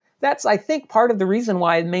that's, I think, part of the reason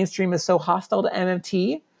why mainstream is so hostile to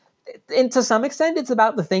MMT. And to some extent, it's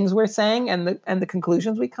about the things we're saying and the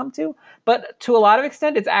conclusions we come to. But to a lot of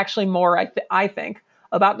extent, it's actually more, I think,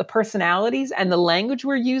 about the personalities and the language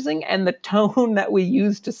we're using and the tone that we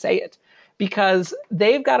use to say it. Because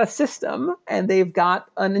they've got a system and they've got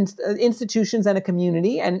institutions and a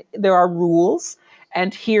community, and there are rules.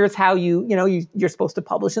 And here's how you're supposed to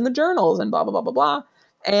publish in the journals and blah, blah, blah, blah, blah.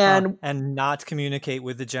 And not communicate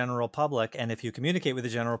with the general public. And if you communicate with the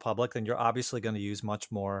general public, then you're obviously going to use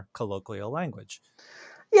much more colloquial language.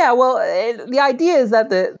 Yeah, well, the idea is that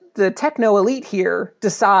the techno elite here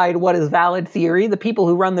decide what is valid theory. The people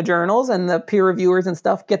who run the journals and the peer reviewers and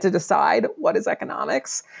stuff get to decide what is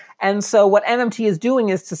economics. And so what MMT is doing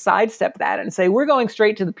is to sidestep that and say, we're going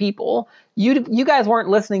straight to the people. You guys weren't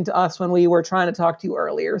listening to us when we were trying to talk to you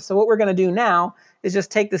earlier. So what we're going to do now is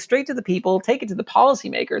just take this straight to the people, take it to the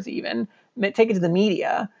policymakers even, take it to the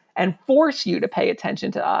media, and force you to pay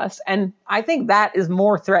attention to us. And I think that is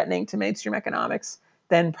more threatening to mainstream economics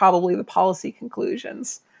than probably the policy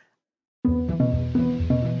conclusions.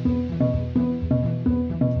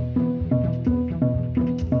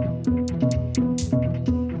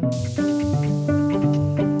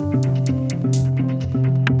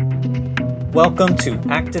 Welcome to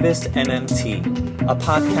Activist MMT, a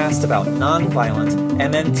podcast about nonviolent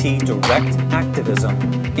MMT direct activism,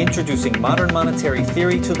 introducing modern monetary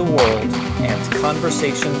theory to the world and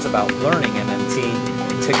conversations about learning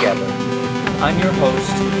MMT together. I'm your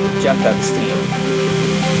host, Jeff Epstein.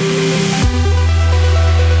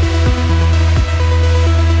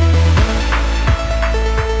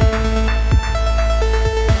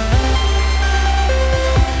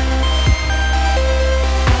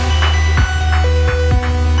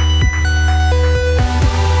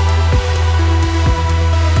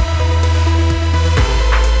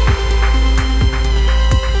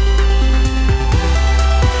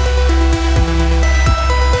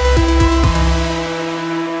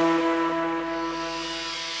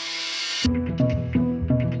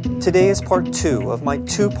 Today is part 2 of my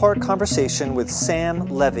 2-part conversation with Sam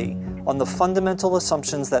Levy on the fundamental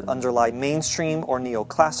assumptions that underlie mainstream or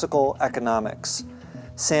neoclassical economics.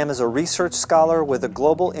 Sam is a research scholar with the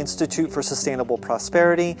Global Institute for Sustainable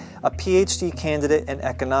Prosperity, a PhD candidate in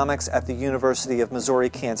economics at the University of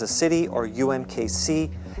Missouri-Kansas City, or UMKC,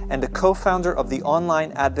 and a co-founder of the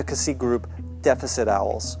online advocacy group Deficit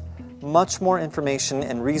Owls. Much more information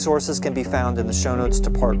and resources can be found in the show notes to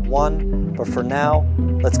part 1, but for now,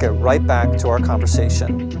 let's get right back to our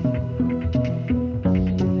conversation.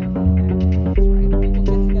 People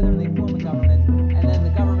get together, they form a government, and then the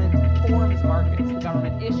government forms markets. The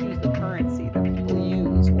government issues the currency that people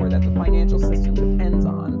use or that the financial system depends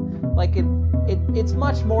on. Like it's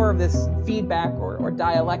much more of this feedback or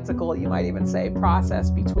dialectical, you might even say, process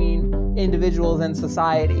between individuals and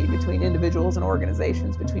society, between individuals and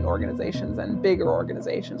organizations, between organizations and bigger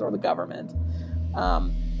organizations or the government.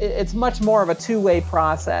 It's much more of a two-way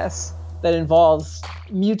process that involves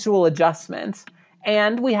mutual adjustment.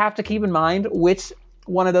 And we have to keep in mind which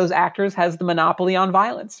one of those actors has the monopoly on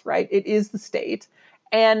violence, right? It is the state.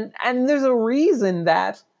 And there's a reason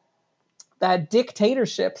that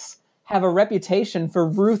dictatorships have a reputation for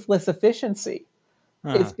ruthless efficiency.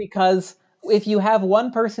 It's because if you have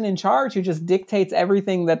one person in charge who just dictates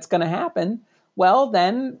everything that's going to happen, well,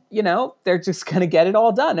 then, they're just going to get it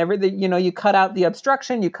all done. Everything, you cut out the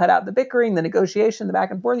obstruction, you cut out the bickering, the negotiation, the back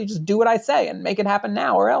and forth. You just do what I say and make it happen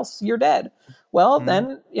now, or else you're dead. Well,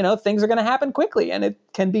 then, things are going to happen quickly, and it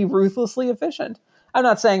can be ruthlessly efficient. I'm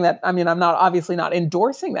not saying that. I mean, I'm not obviously not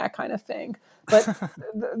endorsing that kind of thing, but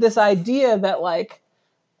this idea that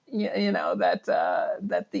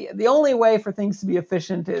that the only way for things to be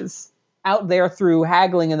efficient is out there through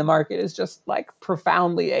haggling in the market is just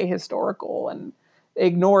profoundly ahistorical and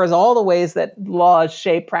ignores all the ways that laws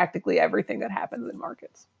shape practically everything that happens in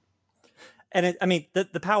markets. And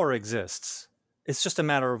the power exists. It's just a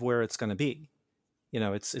matter of where it's going to be.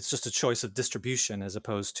 It's just a choice of distribution as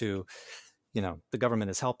opposed to, the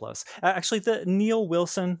government is helpless. Actually, the Neil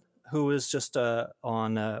Wilson, who was just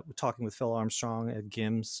on talking with Phil Armstrong at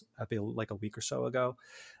GIMS like a week or so ago.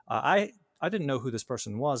 I didn't know who this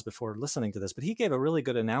person was before listening to this, but he gave a really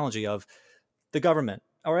good analogy of the government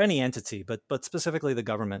or any entity, but specifically the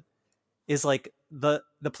government is like the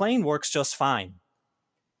plane works just fine.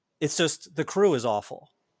 It's just the crew is awful.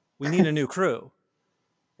 We need a new crew.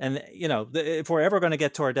 And, if we're ever going to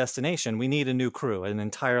get to our destination, we need a new crew, an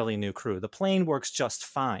entirely new crew. The plane works just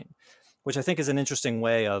fine, which I think is an interesting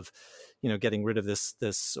way of, getting rid of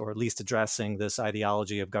this, or at least addressing this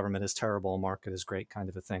ideology of government is terrible, market is great kind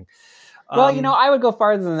of a thing. Well, I would go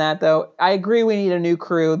farther than that, though. I agree we need a new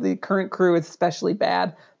crew. The current crew is especially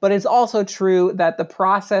bad. But it's also true that the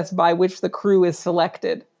process by which the crew is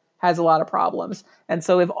selected has a lot of problems. And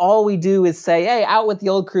so if all we do is say, hey, out with the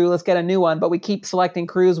old crew, let's get a new one, but we keep selecting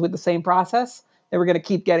crews with the same process, then we're going to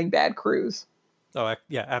keep getting bad crews. Oh,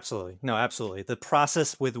 yeah, absolutely. No, absolutely. The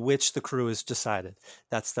process with which the crew is decided.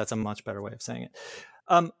 That's a much better way of saying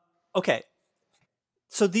it. Okay.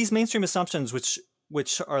 So these mainstream assumptions,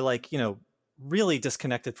 which are like, really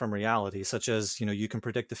disconnected from reality, such as, you can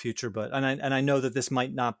predict the future, but, and I know that this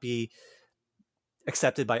might not be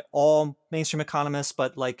accepted by all mainstream economists,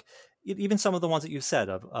 but like even some of the ones that you've said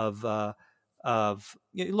of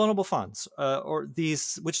loanable funds, or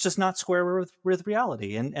these, which does not square with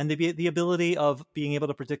reality, and the ability of being able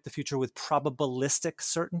to predict the future with probabilistic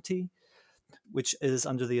certainty, which is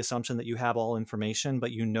under the assumption that you have all information,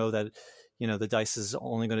 but that the dice is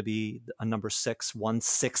only going to be a number 6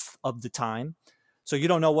 1/6 of the time. So you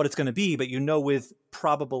don't know what it's going to be, but with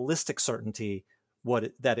probabilistic certainty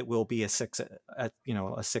that it will be a 6 at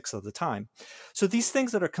a 6 of the time. So these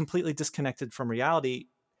things that are completely disconnected from reality,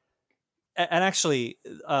 and actually,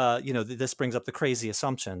 this brings up the crazy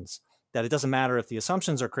assumptions, that it doesn't matter if the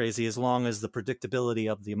assumptions are crazy as long as the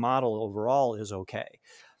predictability of the model overall is okay.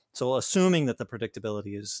 So assuming that the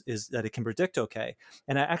predictability is that it can predict okay.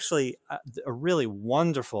 And actually, a really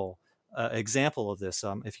wonderful example of this,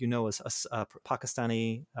 if you know a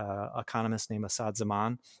Pakistani economist named Asad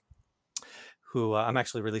Zaman, who I'm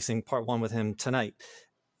actually releasing part 1 with him tonight.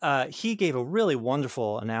 He gave a really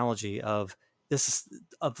wonderful analogy of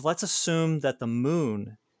let's assume that the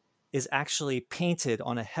moon is actually painted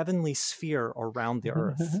on a heavenly sphere around the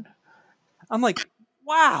earth. I'm like,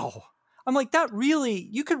 wow. I'm like,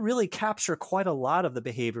 you could really capture quite a lot of the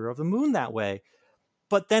behavior of the moon that way.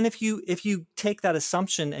 But then if you take that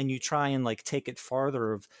assumption and you try and like take it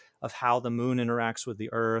farther of how the moon interacts with the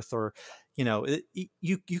earth, or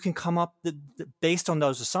you can come up based on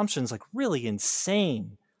those assumptions like really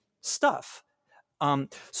insane stuff.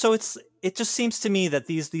 So it just seems to me that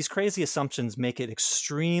these crazy assumptions make it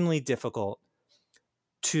extremely difficult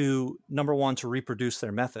to, number one, to reproduce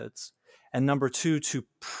their methods, and number two, to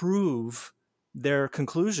prove their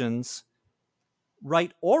conclusions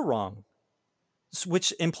right or wrong,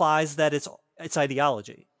 which implies that it's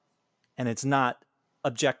ideology and it's not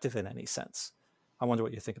objective in any sense. I wonder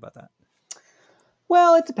what you think about that.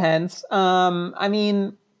 Well, it depends. I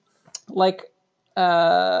mean, like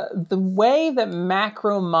the way that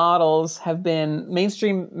macro models have been,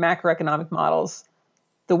 mainstream macroeconomic models,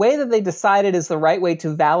 the way that they decided is the right way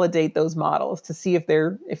to validate those models, to see if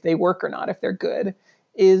they work or not, if they're good,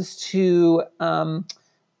 is to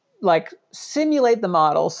like simulate the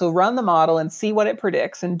model. So run the model and see what it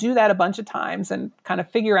predicts, and do that a bunch of times and kind of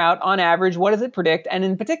figure out on average what does it predict, and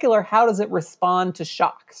in particular how does it respond to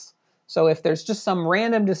shocks. So if there's just some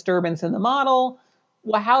random disturbance in the model,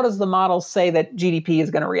 well, how does the model say that GDP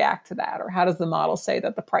is going to react to that, or how does the model say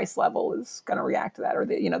that the price level is going to react to that, or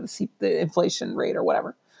the inflation rate or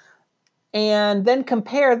whatever, and then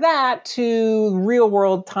compare that to real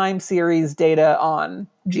world time series data on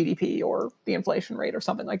GDP or the inflation rate or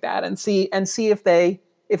something like that, and see if the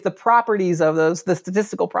properties of the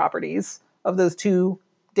statistical properties of those two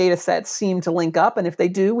data sets seem to link up, and if they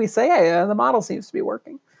do, we say, hey, the model seems to be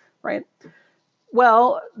working, right?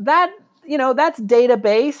 Well, that's data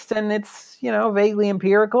based, and it's vaguely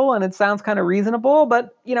empirical, and it sounds kind of reasonable,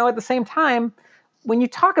 but at the same time, when you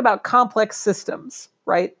talk about complex systems,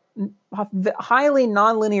 right, highly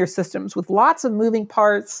nonlinear systems with lots of moving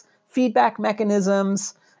parts, feedback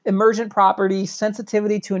mechanisms, emergent properties,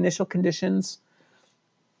 sensitivity to initial conditions,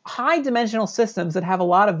 high dimensional systems that have a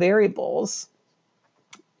lot of variables,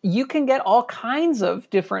 you can get all kinds of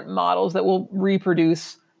different models that will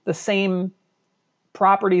reproduce the same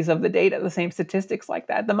properties of the data, the same statistics like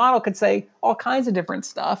that. The model could say all kinds of different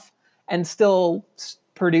stuff and still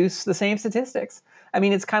produce the same statistics. I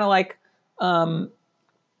mean, it's kind of like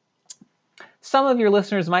some of your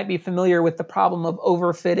listeners might be familiar with the problem of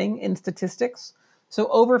overfitting in statistics. So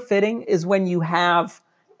overfitting is when you have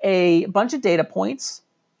a bunch of data points,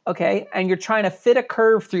 okay, and you're trying to fit a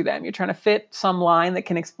curve through them. You're trying to fit some line that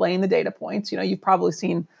can explain the data points. You've probably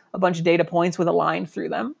seen a bunch of data points with a line through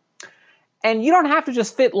them. And you don't have to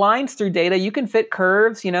just fit lines through data. You can fit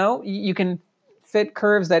curves, you can fit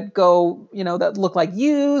curves that go, that look like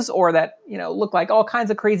U's, or that, look like all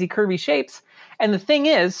kinds of crazy curvy shapes. And the thing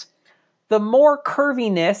is, the more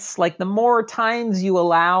curviness, like the more times you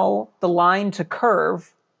allow the line to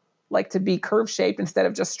curve, like to be curve shaped instead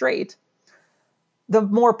of just straight, the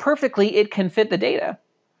more perfectly it can fit the data.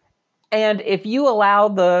 And if you allow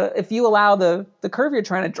the curve you're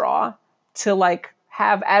trying to draw to like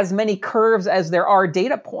have as many curves as there are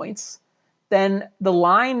data points, then the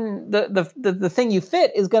line, the thing you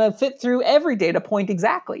fit is going to fit through every data point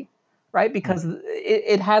exactly, right? Because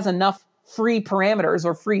it has enough free parameters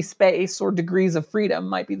or free space or degrees of freedom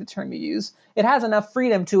might be the term you use. It has enough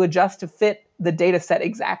freedom to adjust to fit the data set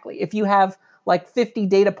exactly. If you have like 50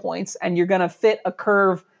 data points and you're going to fit a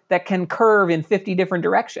curve that can curve in 50 different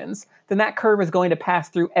directions, then that curve is going to pass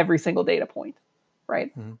through every single data point,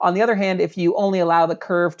 right? Mm-hmm. On the other hand, if you only allow the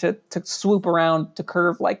curve to swoop around to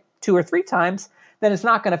curve like 2 or 3 times, then it's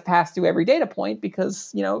not going to pass through every data point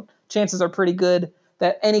because, chances are pretty good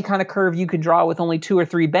that any kind of curve you can draw with only 2 or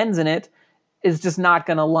 3 bends in it is just not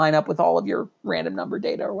going to line up with all of your random number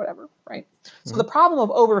data or whatever, right? Mm-hmm. So the problem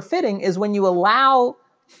of overfitting is when you allow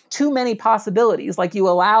too many possibilities, like you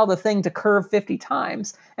allow the thing to curve 50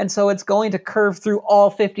 times, and so it's going to curve through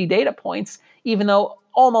all 50 data points, even though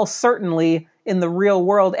almost certainly in the real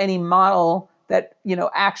world, any model that,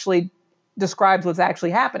 actually describes what's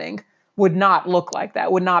actually happening would not look like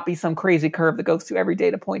that, would not be some crazy curve that goes through every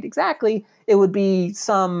data point exactly. It would be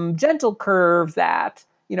some gentle curve that,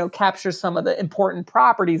 captures some of the important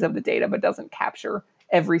properties of the data, but doesn't capture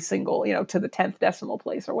every single, to the 10th decimal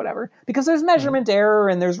place or whatever, because there's measurement error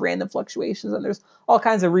and there's random fluctuations and there's all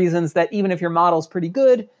kinds of reasons that even if your model's pretty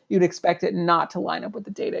good, you'd expect it not to line up with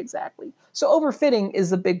the data exactly. So overfitting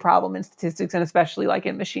is a big problem in statistics, and especially like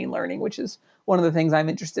in machine learning, which is one of the things I'm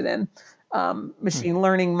interested in. Machine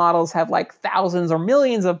learning models have like thousands or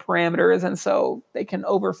millions of parameters, and so they can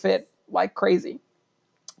overfit like crazy.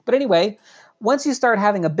 But anyway, once you start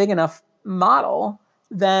having a big enough model,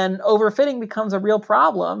 then overfitting becomes a real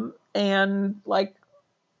problem. And like,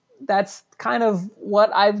 that's kind of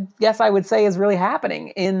what I guess I would say is really happening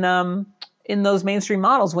in those mainstream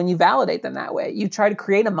models when you validate them that way. You try to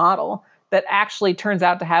create a model that actually turns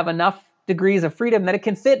out to have enough degrees of freedom that it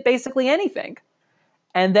can fit basically anything.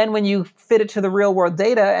 And then when you fit it to the real world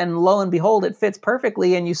data and lo and behold, it fits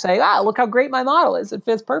perfectly, and you say, look how great my model is. It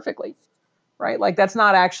fits perfectly, right? Like, that's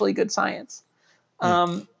not actually good science.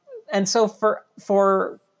 And so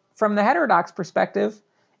from the heterodox perspective,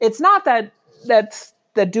 it's not that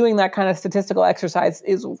doing that kind of statistical exercise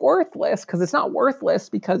is worthless, because it's not worthless,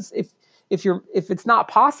 because if it's not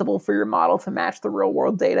possible for your model to match the real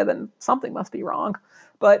world data, then something must be wrong.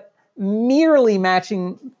 But merely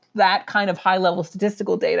matching that kind of high level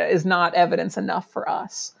statistical data is not evidence enough for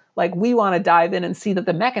us. Like, we want to dive in and see that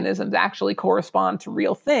the mechanisms actually correspond to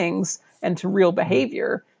real things and to real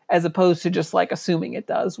behavior, as opposed to just like assuming it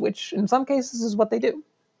does, which in some cases is what they do.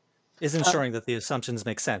 Is ensuring that the assumptions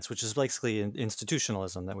make sense, which is basically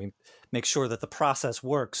institutionalism, that we make sure that the process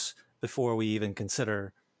works before we even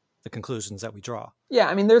consider the conclusions that we draw. Yeah,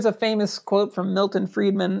 I mean, there's a famous quote from Milton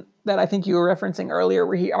Friedman that I think you were referencing earlier,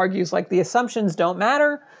 where he argues like the assumptions don't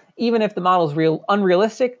matter. Even if the model is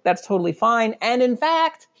unrealistic, that's totally fine. And in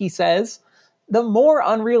fact, he says, the more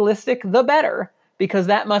unrealistic, the better, because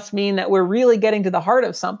that must mean that we're really getting to the heart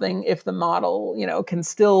of something if the model, can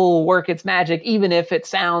still work its magic, even if it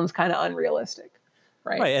sounds kind of unrealistic,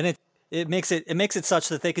 right? Right, and it makes it such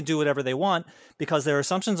that they can do whatever they want because their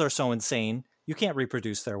assumptions are so insane. You can't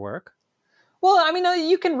reproduce their work. Well, I mean,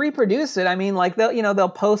 you can reproduce it. I mean, like they'll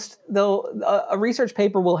post a research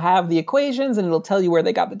paper will have the equations and it'll tell you where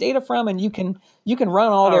they got the data from, and you can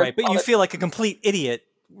run all their. Right, but you feel like a complete idiot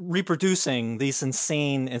reproducing these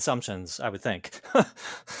insane assumptions, I would think.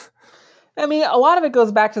 I mean, a lot of it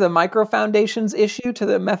goes back to the micro foundations issue, to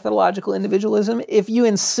the methodological individualism. If you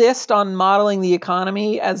insist on modeling the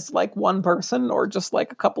economy as like one person or just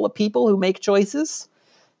like a couple of people who make choices,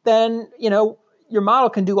 then your model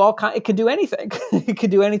can do it can do anything. It can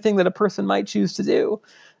do anything that a person might choose to do.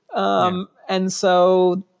 And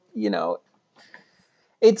so,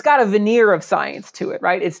 it's got a veneer of science to it,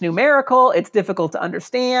 right? It's numerical, it's difficult to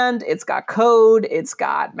understand, it's got code, it's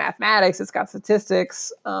got mathematics, it's got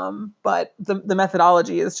statistics, but the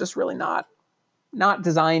methodology is just really not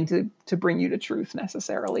designed to bring you to truth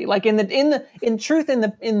necessarily. Like in truth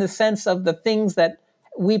in the sense of the things that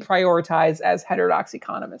we prioritize as heterodox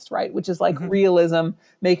economists, right? Which is like realism,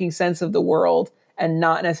 making sense of the world, and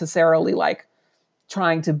not necessarily like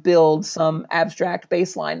trying to build some abstract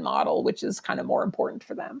baseline model, which is kind of more important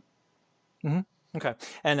for them. Mm-hmm. Okay.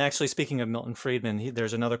 And actually, speaking of Milton Friedman,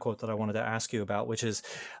 there's another quote that I wanted to ask you about, which is,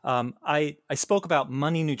 I spoke about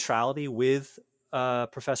money neutrality with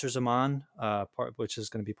Professor Zaman, which is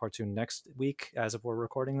going to be part 2 next week, as if we're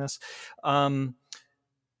recording this.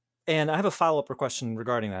 And I have a follow-up question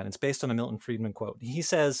regarding that. It's based on a Milton Friedman quote. He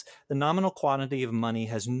says, the nominal quantity of money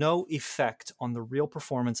has no effect on the real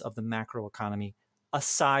performance of the macroeconomy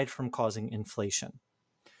aside from causing inflation.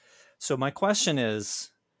 So my question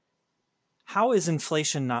is, how is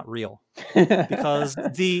inflation not real? Because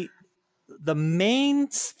the main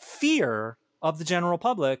fear of the general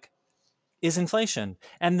public is inflation.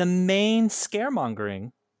 And the main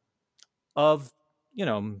scaremongering of,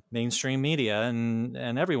 mainstream media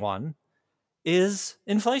and everyone is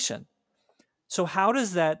inflation. So how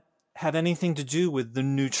does that have anything to do with the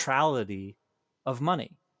neutrality of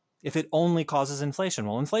money if it only causes inflation?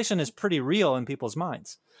 Well, inflation is pretty real in people's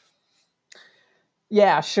minds.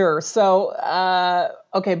 Yeah, sure. So,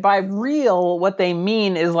 okay, by real, what they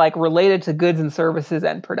mean is like related to goods and services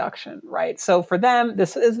and production, right? So for them,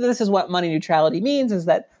 this is what money neutrality means: is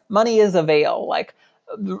that money is a veil. Like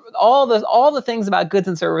all the things about goods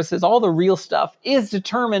and services, all the real stuff is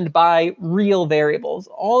determined by real variables.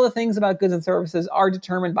 All the things about goods and services are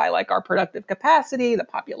determined by like our productive capacity, the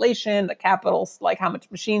population, the capital, like how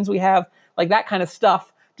much machines we have, like that kind of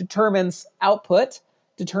stuff determines output,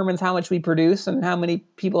 determines how much we produce and how many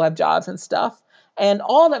people have jobs and stuff. And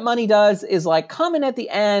all that money does is like come in at the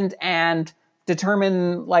end and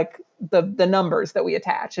determine like the numbers that we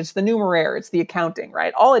attach. It's the numeraire, it's the accounting,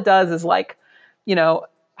 right? All it does is like, you know,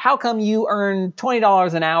 how come you earn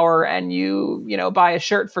 $20 an hour and buy a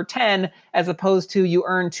shirt for 10 as opposed to you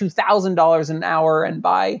earn $2,000 an hour and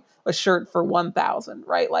buy a shirt for 1,000,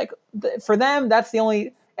 right? Like for them, that's the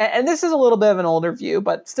only, and this is a little bit of an older view,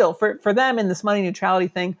 but still, for them in this money neutrality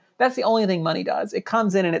thing, that's the only thing money does. It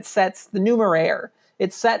comes in and it sets the numeraire.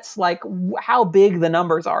 It sets like how big the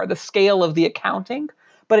numbers are, the scale of the accounting,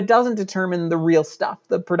 but it doesn't determine the real stuff,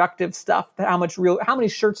 the productive stuff, how many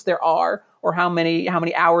shirts there are, or how many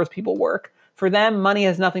hours people work. For them, money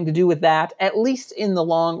has nothing to do with that, at least in the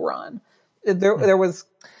long run. There was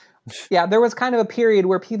kind of a period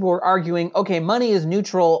where people were arguing, okay, money is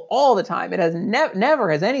neutral all the time. It has never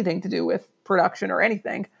has anything to do with production or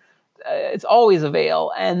anything. It's always a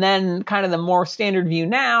veil. And then kind of the more standard view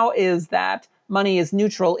now is that money is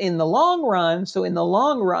neutral in the long run. So in the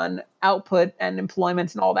long run, output and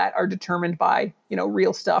employment and all that are determined by,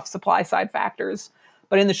 real stuff, supply side factors.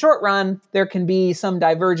 But in the short run, there can be some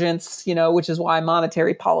divergence, which is why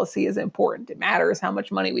monetary policy is important. It matters how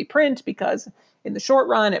much money we print because in the short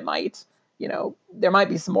run, it might, there might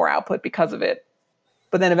be some more output because of it.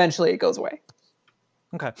 But then eventually it goes away.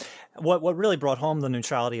 Okay. What really brought home the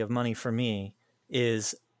neutrality of money for me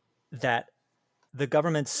is that the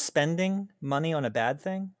government spending money on a bad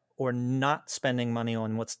thing or not spending money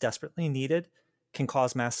on what's desperately needed can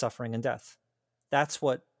cause mass suffering and death. That's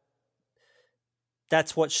what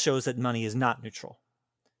shows that money is not neutral.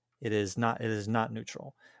 It is not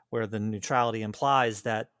neutral, where the neutrality implies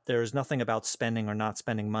that there's nothing about spending or not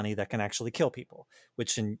spending money that can actually kill people,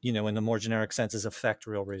 which in the more generic senses affect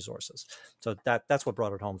real resources. So that's what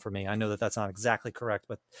brought it home for me. I know that that's not exactly correct,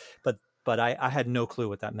 but I had no clue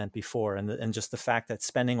what that meant before, and just the fact that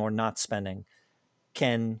spending or not spending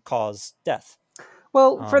can cause death.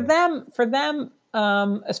 Well, for them,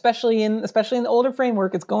 especially in the older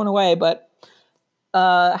framework, it's going away. But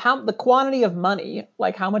how the quantity of money,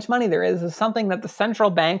 like how much money there is something that the central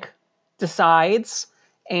bank decides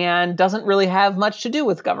and doesn't really have much to do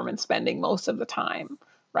with government spending most of the time,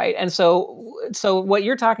 right? And so what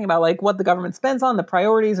you're talking about, like what the government spends on, the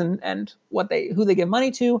priorities and who they give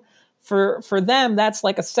money to, for them, that's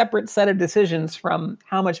like a separate set of decisions from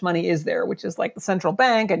how much money is there, which is like the central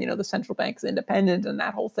bank, and the central bank is independent and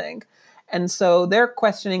that whole thing. And so they're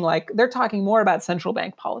questioning, like they're talking more about central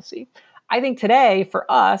bank policy. I think today, for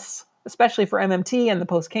us, especially for MMT and the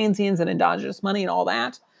post-Keynesians and endogenous money and all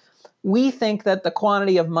that, we think that the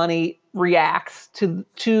quantity of money reacts to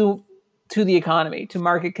the economy, to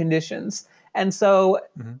market conditions. And so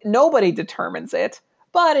nobody determines it,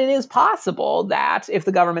 but it is possible that if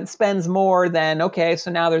the government spends more, then okay,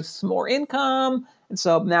 so now there's some more income, and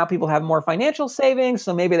so now people have more financial savings,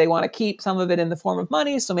 so maybe they want to keep some of it in the form of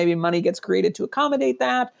money, so maybe money gets created to accommodate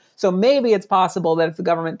that. So maybe it's possible that if the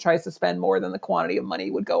government tries to spend more, then the quantity of money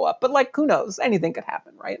would go up. But like, who knows? Anything could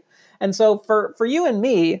happen, right? And so for you and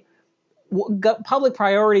me, public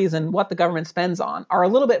priorities and what the government spends on are a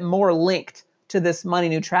little bit more linked to this money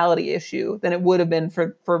neutrality issue than it would have been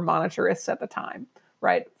for monetarists at the time,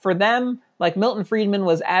 right? For them, like Milton Friedman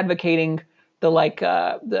was advocating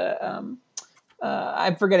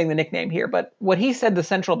I'm forgetting the nickname here, but what he said the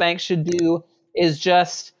central bank should do is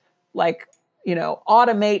just like,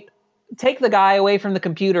 automate take the guy away from the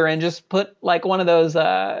computer and just put like one of those,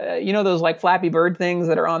 those like Flappy Bird things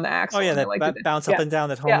that are on the Oh axle. yeah, And they that like to, bounce up yeah, and down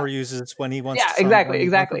that yeah, Homer uses when he wants yeah, when exactly, he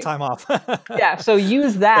wants some exactly. time off. Yeah. So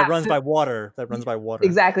use That that runs by water. That runs by water.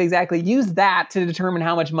 exactly, exactly. Use that to determine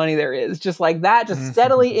how much money there is. Just like that, just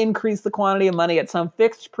steadily increase the quantity of money at some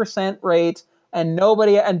fixed percent rate, and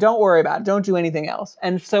don't worry about it. Don't do anything else.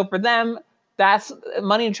 And so for them, that's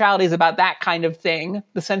money neutrality is about that kind of thing.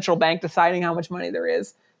 The central bank deciding how much money there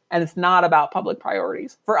is, and it's not about public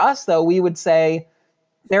priorities. For us, though, we would say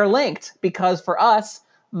they're linked because for us,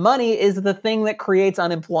 money is the thing that creates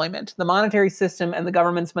unemployment. The monetary system and the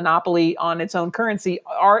government's monopoly on its own currency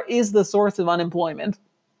is the source of unemployment.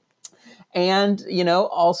 And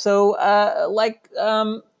also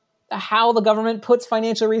how the government puts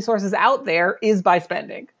financial resources out there is by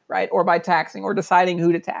spending, right, or by taxing or deciding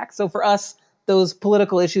who to tax. So for us, those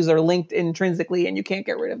political issues are linked intrinsically, and you can't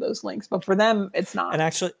get rid of those links. But for them, it's not. And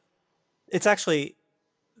actually, it's actually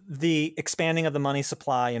the expanding of the money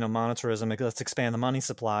supply, monetarism, like, let's expand the money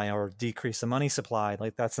supply or decrease the money supply.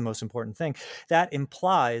 Like, that's the most important thing. That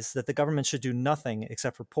implies that the government should do nothing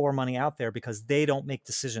except for pour money out there because they don't make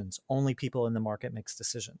decisions. Only people in the market makes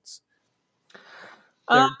decisions.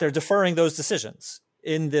 They're deferring those decisions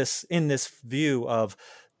in this view of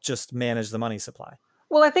just manage the money supply.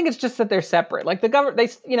 Well, I think it's just that they're separate. Like the government,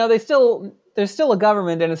 there's still a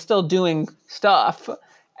government and it's still doing stuff,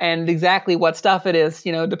 and exactly what stuff it is,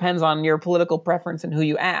 depends on your political preference and who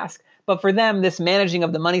you ask. But for them, this managing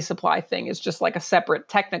of the money supply thing is just like a separate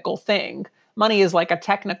technical thing. Money is like a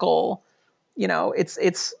technical,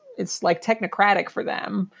 it's like technocratic for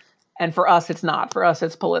them, and for us, it's not. For us,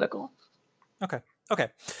 it's political. Okay.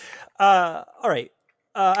 All right.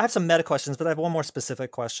 I have some meta questions, but I have one more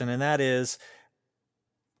specific question, and that is,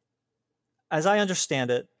 as I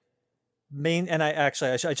understand it,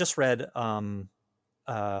 I just read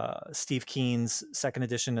Steve Keen's second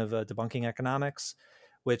edition of Debunking Economics,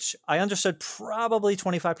 which I understood probably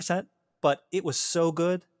 25%, but it was so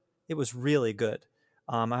good. It was really good.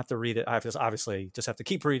 I have to read it. I obviously just have to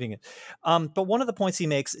keep reading it. But one of the points he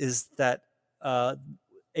makes is that a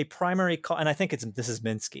primary and I think this is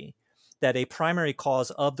Minsky, that a primary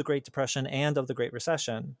cause of the Great Depression and of the Great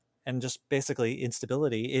Recession, and just basically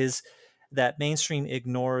instability, is that mainstream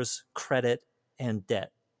ignores credit and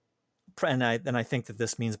debt. And I think that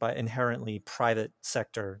this means by inherently private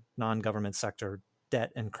sector, non-government sector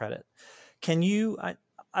debt and credit. Can you,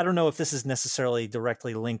 I don't know if this is necessarily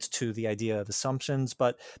directly linked to the idea of assumptions,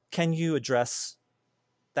 but can you address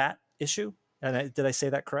that issue? And did I say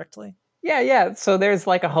that correctly? Yeah. So there's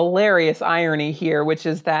like a hilarious irony here, which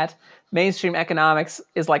is that mainstream economics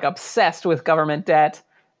is like obsessed with government debt,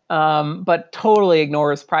 but totally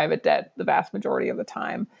ignores private debt the vast majority of the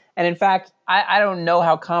time. And in fact, I don't know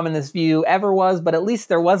how common this view ever was, but at least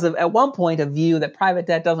there was at one point a view that private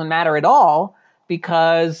debt doesn't matter at all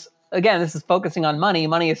because, again, this is focusing on money.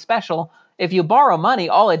 Money is special. If you borrow money,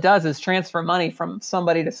 all it does is transfer money from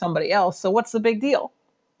somebody to somebody else. So what's the big deal?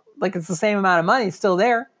 Like, it's the same amount of money, it's still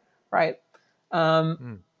there, right?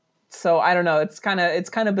 So I don't know. It's kind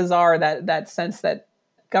of bizarre that sense that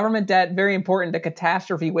government debt very important to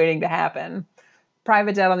catastrophe waiting to happen.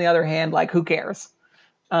 Private debt, on the other hand, like who cares?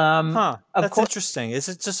 That's interesting. Is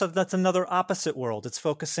it just that's another opposite world? It's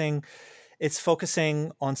focusing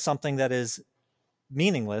on something that is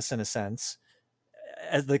meaningless in a sense,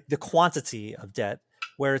 as the quantity of debt,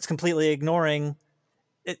 where it's completely ignoring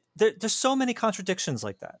it. There's so many contradictions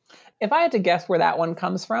like that. If I had to guess where that one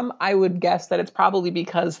comes from, I would guess that it's probably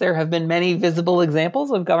because there have been many visible examples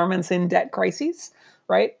of governments in debt crises,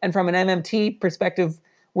 right? And from an MMT perspective,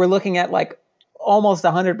 we're looking at like almost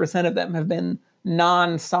 100% of them have been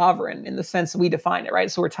non-sovereign in the sense we define it, right?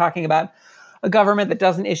 So we're talking about a government that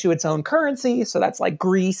doesn't issue its own currency, so that's like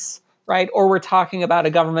Greece, right? Or we're talking about a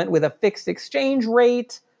government with a fixed exchange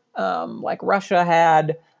rate, like Russia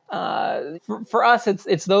had. For us,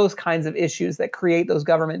 it's those kinds of issues that create those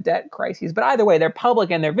government debt crises. But either way, they're public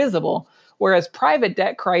and they're visible. Whereas private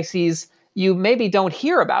debt crises, you maybe don't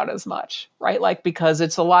hear about as much, right? Like because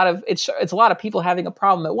it's a lot of people having a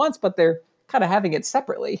problem at once, but they're kind of having it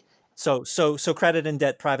separately. So credit and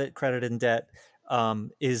debt, private credit and debt,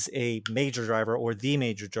 is a major driver or the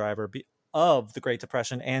major driver of the Great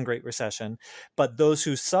Depression and Great Recession. But those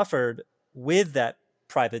who suffered with that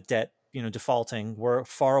private debt, defaulting, were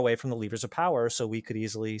far away from the levers of power, so we could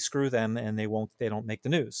easily screw them, and they don't make the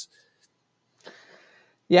news.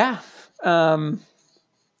 Yeah,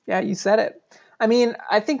 you said it. I mean,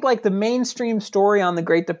 I think like the mainstream story on the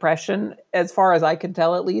Great Depression, as far as I can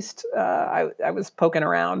tell, at least, I was poking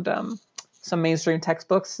around some mainstream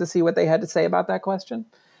textbooks to see what they had to say about that question,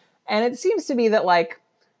 and it seems to be that like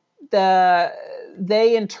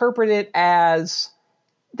they interpret it as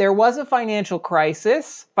there was a financial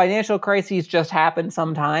crisis. Financial crises just happen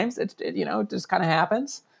sometimes. It just kind of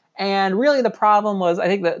happens. And really the problem was, I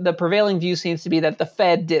think the prevailing view seems to be that the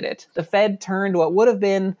Fed did it. The Fed turned what would have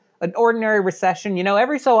been an ordinary recession.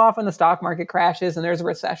 Every so often the stock market crashes and there's a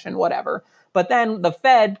recession, whatever. But then the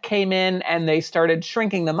Fed came in and they started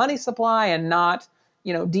shrinking the money supply and not,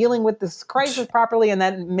 dealing with this crisis properly. And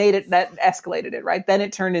that escalated it, right? Then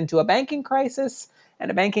it turned into a banking crisis and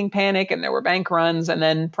a banking panic, and there were bank runs, and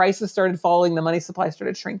then prices started falling, the money supply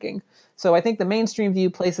started shrinking. So I think the mainstream view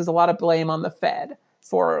places a lot of blame on the Fed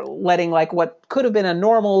for letting what could have been a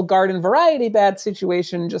normal garden variety bad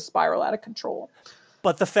situation just spiral out of control.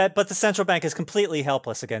 But the central bank is completely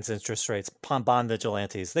helpless against interest rates, bond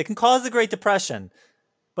vigilantes. They can cause the Great Depression,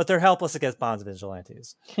 but they're helpless against bond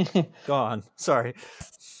vigilantes. Go on. Sorry.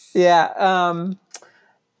 Yeah.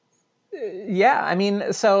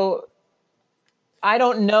 So I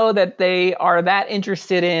don't know that they are that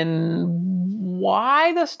interested in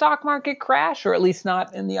why the stock market crashed, or at least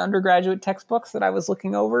not in the undergraduate textbooks that I was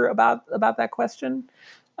looking over about that question.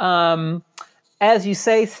 As you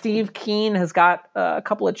say, Steve Keen has got a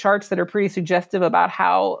couple of charts that are pretty suggestive about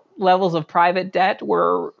how levels of private debt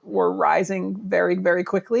were rising very, very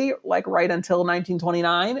quickly, like right until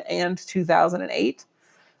 1929 and 2008.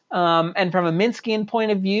 And from a Minskian point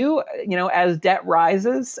of view, as debt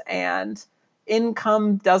rises and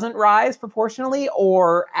income doesn't rise proportionally,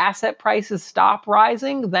 or asset prices stop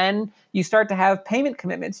rising, then you start to have payment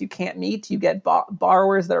commitments you can't meet. You get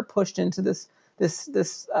borrowers that are pushed into this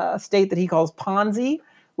state that he calls Ponzi,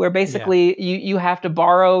 where basically you have to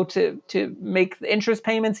borrow to make the interest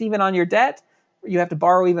payments even on your debt. You have to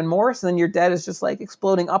borrow even more, so then your debt is just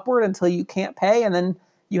exploding upward until you can't pay, and then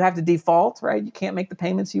you have to default, right? You can't make the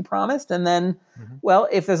payments you promised. And then, well,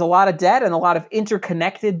 if there's a lot of debt and a lot of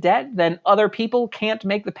interconnected debt, then other people can't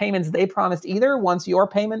make the payments they promised either once your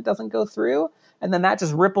payment doesn't go through. And then that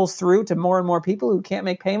just ripples through to more and more people who can't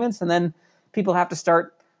make payments. And then people have to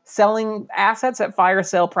start selling assets at fire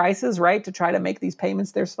sale prices, right, to try to make these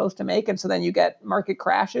payments they're supposed to make. And so then you get market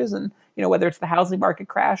crashes, and, whether it's the housing market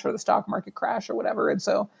crash or the stock market crash or whatever. And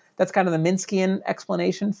so that's kind of the Minskian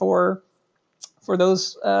explanation for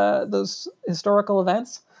those historical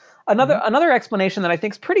events. Another explanation that I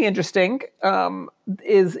think is pretty interesting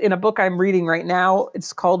is in a book I'm reading right now.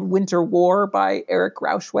 It's called Winter War by Eric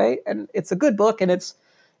Rauchway, and it's a good book, and it's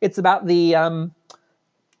about the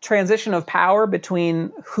transition of power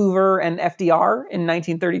between Hoover and FDR in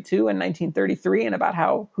 1932 and 1933, and about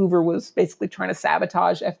how Hoover was basically trying to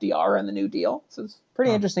sabotage FDR and the New Deal. So it's a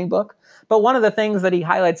pretty interesting book. But one of the things that he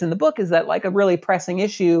highlights in the book is that a really pressing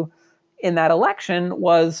issue in that election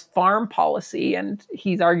was farm policy. And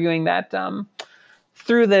he's arguing that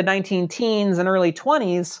through the 19-teens and early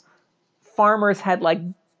 20s, farmers had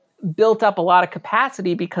built up a lot of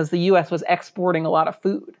capacity because the U.S. was exporting a lot of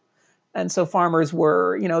food. And so farmers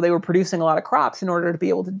were, they were producing a lot of crops in order to be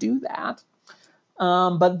able to do that.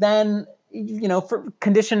 But then,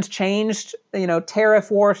 conditions changed,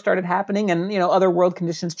 tariff war started happening, and, other world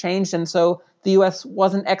conditions changed. And so the U.S.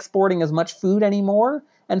 wasn't exporting as much food anymore.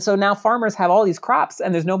 And so now farmers have all these crops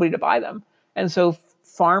and there's nobody to buy them. And so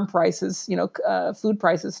farm prices, food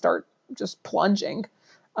prices start just plunging.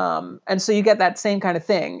 And so you get that same kind of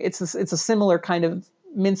thing. It's a similar kind of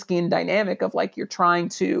Minskian dynamic of you're trying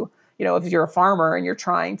to, if you're a farmer and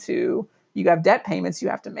you have debt payments you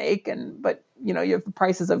have to make, but you have the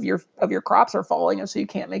prices of your crops are falling, and so you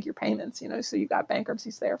can't make your payments, so you got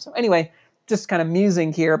bankruptcies there. So anyway, just kind of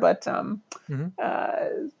musing here, but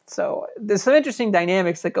so there's some interesting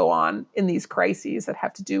dynamics that go on in these crises that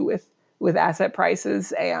have to do with asset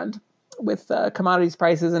prices and with commodities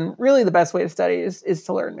prices. And really the best way to study is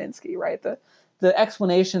to learn Minsky, right? The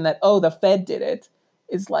explanation that, the Fed did it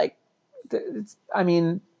is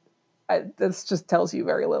this just tells you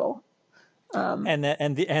very little. And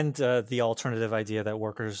the alternative idea that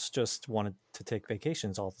workers just wanted to take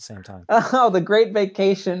vacations all at the same time. Oh, the Great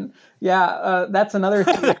Vacation. Yeah, that's another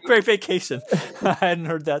theory. Great Vacation. I hadn't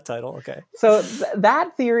heard that title. Okay. So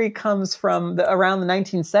that theory comes from around the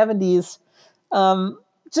 1970s.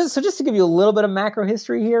 Just to give you a little bit of macro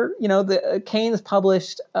history here, Keynes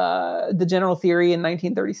published the General Theory in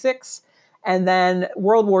 1936, and then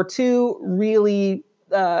World War II really.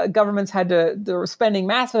 Governments they were spending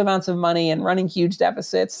massive amounts of money and running huge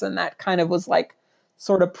deficits. And that kind of was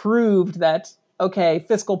sort of proved that, okay,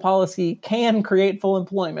 fiscal policy can create full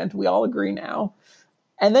employment. We all agree now.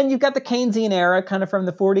 And then you've got the Keynesian era, kind of from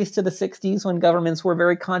the 40s to the 60s, when governments were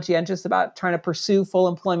very conscientious about trying to pursue full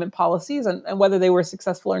employment policies, and whether they were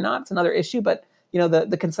successful or not, it's another issue. But,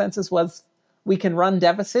 the consensus was We can run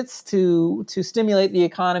deficits to stimulate the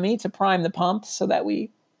economy, to prime the pump so that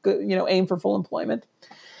we aim for full employment.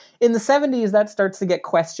 In the 70s, that starts to get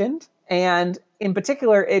questioned. And in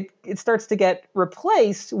particular, it starts to get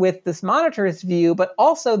replaced with this monetarist view, but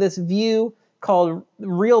also this view called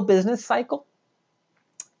real business cycle.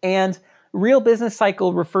 And real business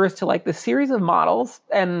cycle refers to like the series of models,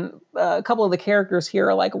 and a couple of the characters here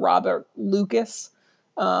are like Robert Lucas,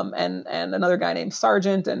 and another guy named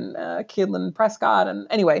Sargent, and Kydland Prescott. And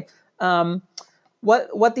anyway,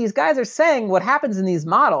 what these guys are saying, what happens in these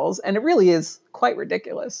models, and it really is quite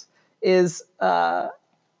ridiculous, is the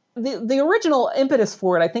original impetus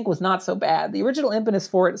for it, I think, was not so bad. The original impetus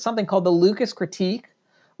for it is something called the Lucas critique,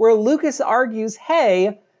 where Lucas argues,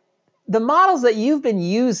 hey, the models that you've been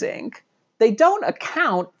using, they don't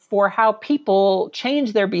account for how people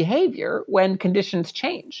change their behavior when conditions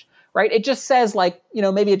change, right? It just says like,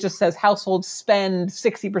 maybe it just says households spend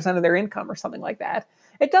 60% of their income or something like that.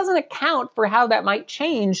 It doesn't account for how that might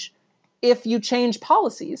change if you change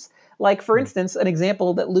policies. Like, for instance, an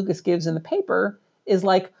example that Lucas gives in the paper is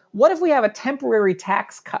like, what if we have a temporary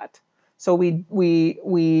tax cut? So we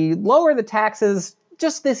lower the taxes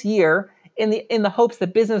just this year in the hopes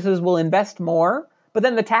that businesses will invest more, but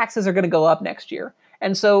then the taxes are going to go up next year.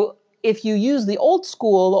 And so if you use the old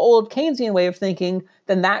Keynesian way of thinking,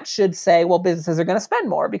 then that should say, well, businesses are going to spend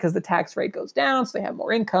more because the tax rate goes down, so they have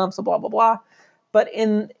more income, so blah, blah, blah. But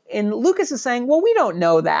in Lucas is saying, well, we don't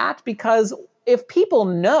know that, because if people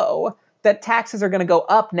know that taxes are going to go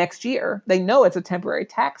up next year, they know it's a temporary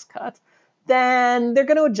tax cut, then they're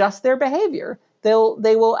going to adjust their behavior. They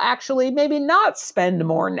will actually maybe not spend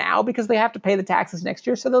more now because they have to pay the taxes next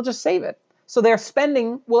year, so they'll just save it. So their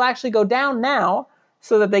spending will actually go down now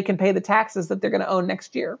so that they can pay the taxes that they're going to owe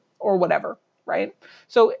next year or whatever, right?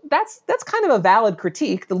 So that's kind of a valid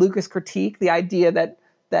critique, the Lucas critique, the idea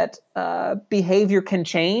that behavior can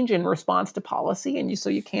change in response to policy, and so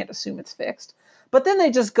you can't assume it's fixed. But then they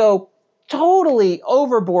just go totally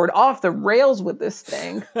overboard, off the rails with this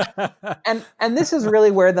thing. and this is really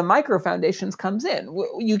where the micro foundations comes in.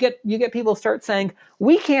 You get people start saying,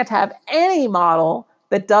 we can't have any model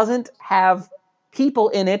that doesn't have people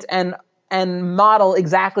in it and model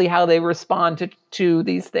exactly how they respond to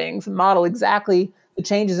these things, model exactly the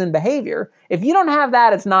changes in behavior. If you don't have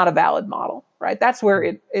that, it's not a valid model, right? That's where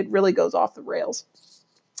it really goes off the rails.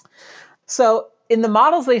 So in the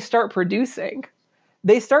models they start producing,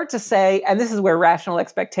 they start to say, and this is where rational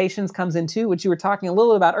expectations comes into, which you were talking a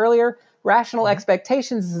little about earlier. Rational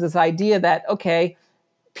expectations is this idea that, okay,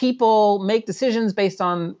 people make decisions based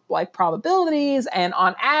on like probabilities, and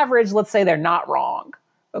on average, let's say they're not wrong.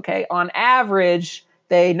 Okay, on average,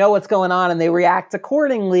 they know what's going on and they react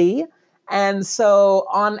accordingly. And so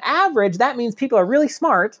on average, that means people are really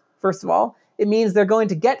smart, first of all. It means they're going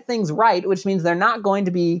to get things right, which means they're not going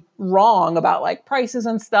to be wrong about like prices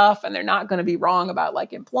and stuff, and they're not going to be wrong about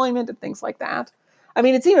like employment and things like that. I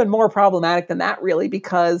mean, it's even more problematic than that, really,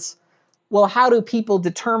 because, well, how do people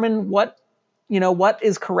determine what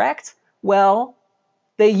is correct? Well,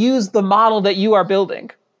 they use the model that you are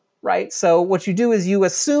building, right? So what you do is you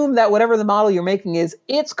assume that whatever the model you're making is,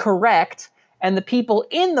 it's correct, and the people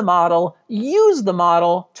in the model use the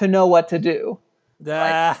model to know what to do.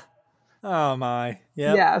 Right? Oh my.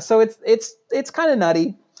 Yep. Yeah, so it's kind of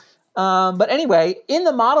nutty. But anyway, in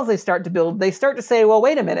the models they start to build, they start to say, well,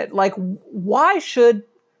 wait a minute, like, why should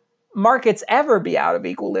markets ever be out of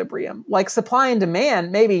equilibrium? Like, supply and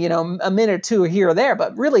demand, maybe, a minute or two here or there,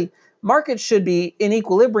 but really markets should be in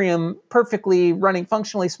equilibrium, perfectly running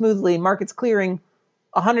functionally smoothly, markets clearing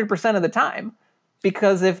 100% of the time.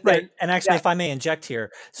 Because if right, and actually, if I may inject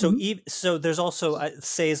here, so Mm-hmm. There's also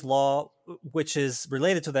Say's law, which is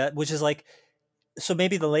related to that, which is like, so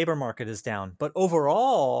maybe the labor market is down, but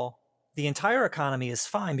overall, the entire economy is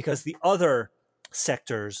fine because the other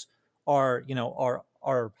sectors are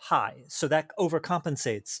high, so that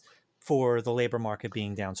overcompensates for the labor market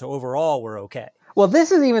being down. So overall, we're okay. Well,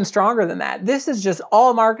 this is even stronger than that. This is just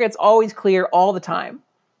all markets always clear all the time,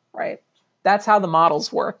 right? That's how the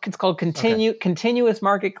models work. It's called continuous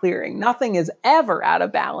market clearing. Nothing is ever out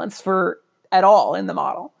of balance at all in the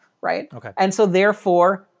model, right? Okay. And so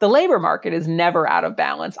therefore, the labor market is never out of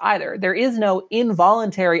balance either. There is no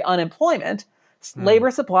involuntary unemployment. Labor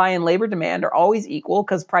supply and labor demand are always equal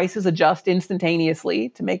because prices adjust instantaneously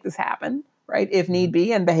to make this happen, right? If need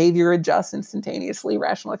be, and behavior adjusts instantaneously,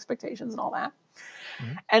 rational expectations and all that.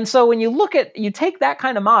 And so when you take that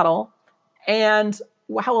kind of model, and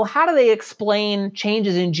how do they explain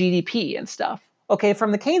changes in GDP and stuff? Okay,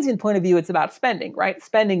 from the Keynesian point of view, it's about spending, right?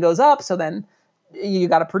 Spending goes up, so then you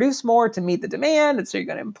got to produce more to meet the demand, and so you're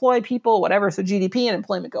going to employ people, whatever. So GDP and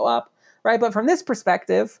employment go up. right? But from this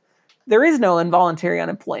perspective, there is no involuntary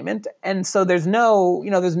unemployment, and so there's no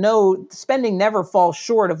spending never falls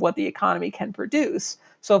short of what the economy can produce.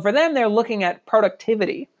 So for them, they're looking at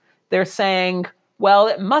productivity. They're saying, well,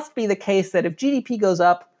 it must be the case that if GDP goes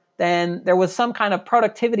up, then there was some kind of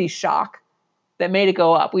productivity shock that made it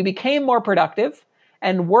go up. We became more productive,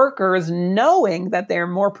 and workers, knowing that they're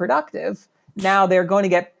more productive, now they're going to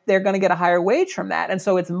get a higher wage from that. And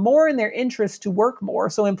so it's more in their interest to work more.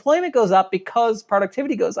 So employment goes up because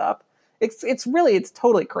productivity goes up. It's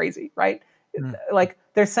totally crazy, right? Mm. Like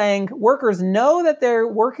they're saying workers know that they're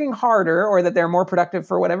working harder or that they're more productive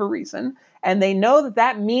for whatever reason, and they know that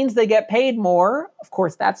that means they get paid more. Of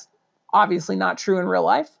course, that's obviously not true in real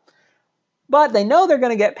life. But they know they're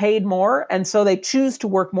going to get paid more, and so they choose to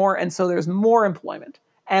work more, and so there's more employment.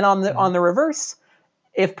 And on the reverse,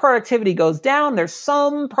 if productivity goes down, there's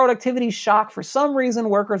some productivity shock. For some reason,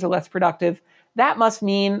 workers are less productive. That must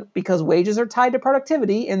mean, because wages are tied to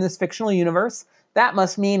productivity in this fictional universe, that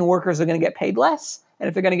must mean workers are going to get paid less. And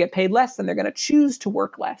if they're going to get paid less, then they're going to choose to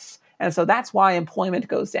work less. And so that's why employment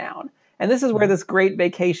goes down. And this is where this Great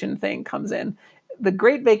Vacation thing comes in. The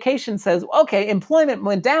Great Vacation says, okay, employment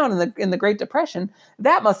went down in the Great Depression.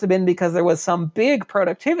 That must have been because there was some big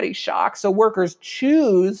productivity shock. So workers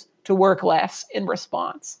choose to work less in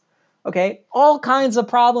response. Okay, all kinds of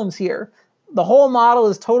problems here. The whole model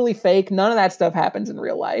is totally fake. None of that stuff happens in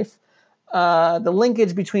real life. The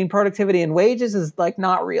linkage between productivity and wages is like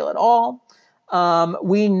not real at all.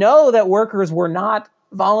 We know that workers were not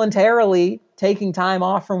voluntarily taking time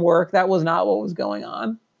off from work. That was not what was going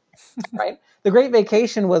on, right? The Great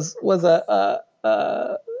Vacation was a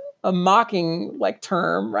mocking like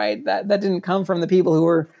term, right? That didn't come from the people who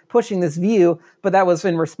were pushing this view, but that was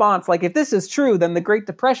in response. Like, if this is true, then the Great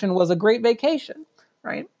Depression was a great vacation,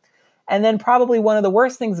 right? And then probably one of the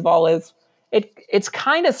worst things of all is it's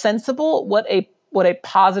kind of sensible what a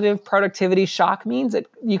positive productivity shock means.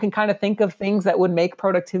 You can kind of think of things that would make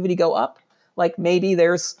productivity go up, like maybe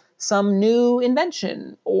there's some new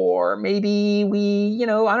invention, or maybe we,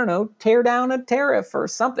 I don't know, tear down a tariff or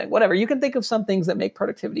something, whatever. You can think of some things that make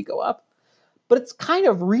productivity go up, but it's kind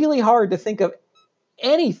of really hard to think of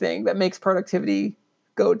anything that makes productivity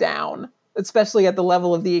go down, especially at the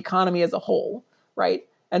level of the economy as a whole, right?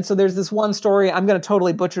 And so there's this one story, I'm going to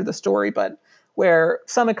totally butcher the story, but where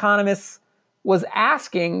some economists was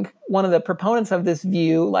asking one of the proponents of this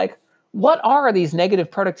view, like, what are these negative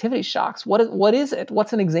productivity shocks? What is it?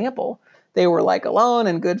 What's an example? They were like alone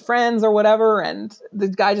and good friends or whatever, and the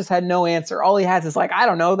guy just had no answer. All he has is like, I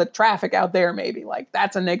don't know, the traffic out there maybe. Like,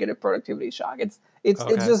 that's a negative productivity shock. It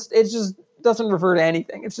just doesn't refer to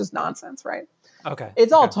anything. It's just nonsense, right? Okay.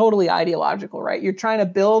 It's all Okay. totally ideological, right? You're trying to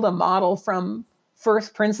build a model from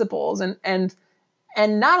first principles, and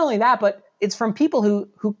not only that, but it's from people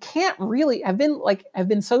who can't really have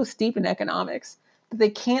been so steep in economics that they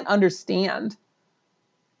can't understand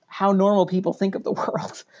how normal people think of the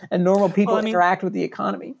world and normal Well, people I mean, interact with the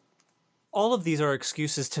economy. all of these are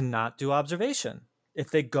excuses to not do observation.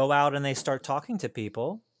 If they go out and they start talking to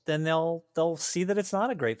people, then they'll see that it's not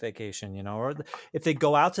a great vacation, or if they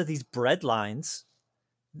go out to these bread lines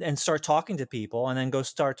and start talking to people and then go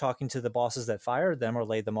start talking to the bosses that fired them or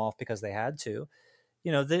laid them off because they had to,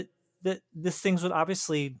 that this things would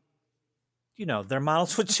obviously, their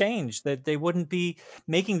models would change, that they wouldn't be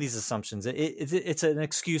making these assumptions. It's an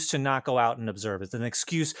excuse to not go out and observe. It's an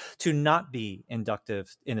excuse to not be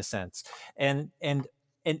inductive in a sense. And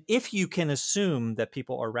if you can assume that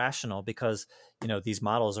people are rational because, these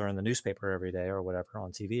models are in the newspaper every day or whatever,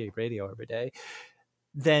 on TV, radio every day,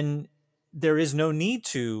 then there is no need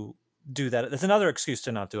to do that. That's another excuse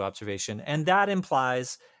to not do observation. And that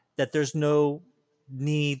implies that there's no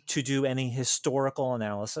need to do any historical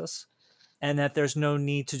analysis, and that there's no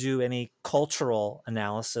need to do any cultural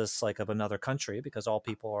analysis like of another country, because all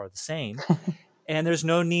people are the same. And there's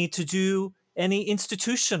no need to do any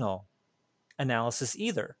institutional analysis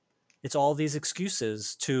either. It's all these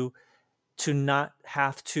excuses to not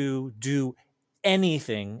have to do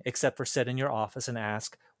anything except for sit in your office and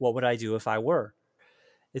ask, what would I do if I were?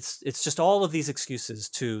 It's just all of these excuses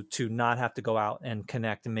to not have to go out and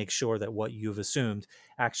connect and make sure that what you've assumed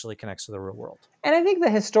actually connects to the real world. And I think the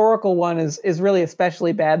historical one is really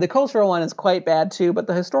especially bad. The cultural one is quite bad too, but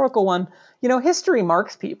the historical one, history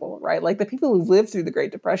marks people, right? Like the people who lived through the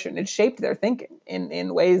Great Depression, it shaped their thinking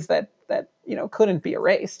in ways that couldn't be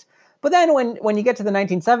erased. But then when you get to the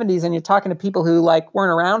 1970s and you're talking to people who like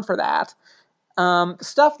weren't around for that,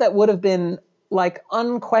 stuff that would have been like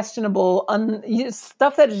unquestionable,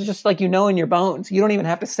 stuff that is just like in your bones. You don't even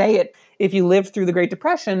have to say it. If you lived through the Great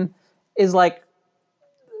Depression, is like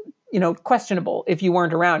questionable if you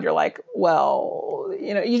weren't around. You're like, well,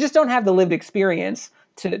 you just don't have the lived experience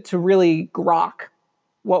to really grok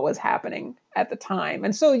what was happening at the time.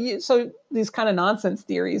 And so these kind of nonsense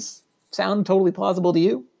theories sound totally plausible to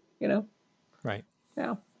you, Right.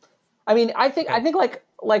 Yeah. I mean, I think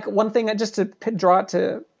like one thing that just to draw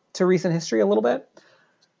it to recent history a little bit,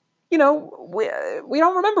 we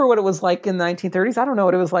don't remember what it was like in the 1930s. I don't know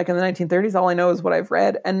what it was like in the 1930s. All I know is what I've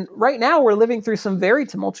read. And right now we're living through some very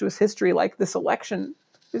tumultuous history. Like this election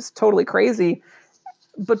is totally crazy.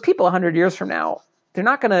 But people 100 years from now, they're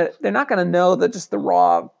not gonna know that just the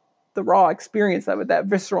raw experience of it, that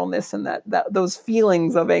visceralness and that those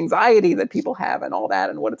feelings of anxiety that people have and all that,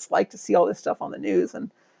 and what it's like to see all this stuff on the news. And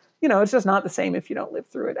it's just not the same if you don't live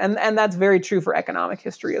through it. And that's very true for economic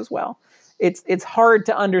history as well. It's hard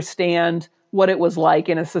to understand what it was like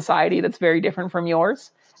in a society that's very different from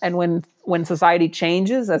yours. And when society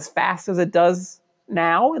changes as fast as it does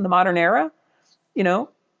now in the modern era,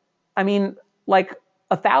 I mean, like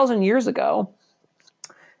 1,000 years ago,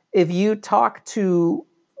 if you talk to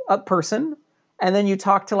a person and then you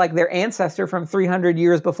talk to like their ancestor from 300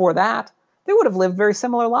 years before that, they would have lived very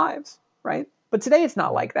similar lives, right? But today it's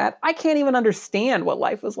not like that. I can't even understand what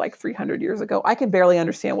life was like 300 years ago. I can barely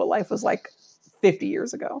understand what life was like 50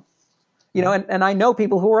 years ago. And I know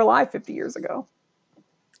people who were alive 50 years ago.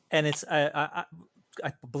 And it's I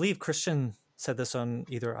believe Christian said this on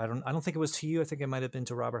either I don't think it was to you. I think it might have been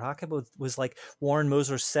to Robert Hocke. But was like Warren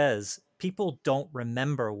Moser says, people don't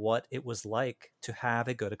remember what it was like to have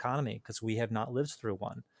a good economy because we have not lived through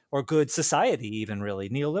one, or good society, even really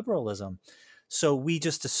neoliberalism. So we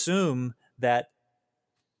just assume that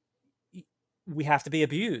we have to be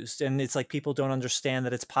abused, and it's like people don't understand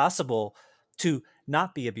that it's possible to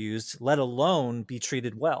not be abused, let alone be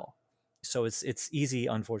treated well. So it's easy,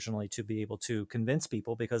 unfortunately, to be able to convince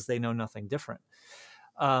people because they know nothing different.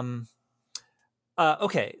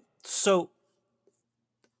 Okay, so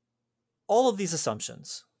all of these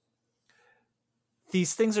assumptions,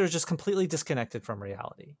 these things are just completely disconnected from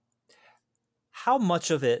reality. How much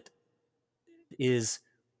of it is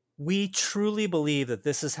we truly believe that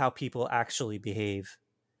this is how people actually behave,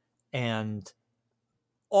 and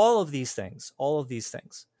all of these things,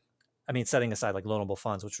 I mean, setting aside like loanable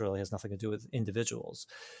funds, which really has nothing to do with individuals,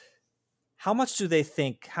 how much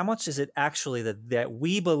is it actually that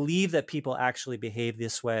we believe that people actually behave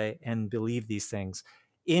this way and believe these things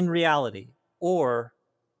in reality, or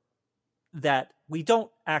that we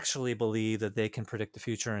don't actually believe that they can predict the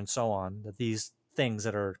future and so on, that these things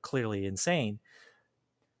that are clearly insane,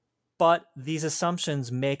 but these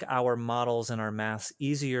assumptions make our models and our maths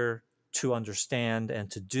easier to understand and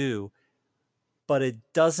to do, but it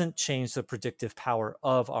doesn't change the predictive power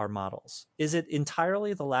of our models. Is it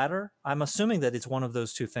entirely the latter? I'm assuming that it's one of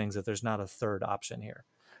those two things, that there's not a third option here.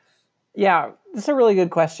 Yeah, that's a really good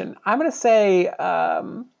question. I'm going to say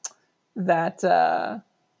that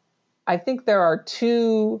I think there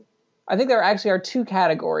actually are two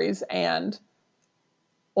categories, and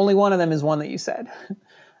only one of them is one that you said.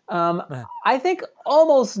 I think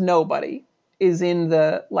almost nobody is in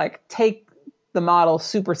the like take the model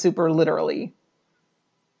super, super literally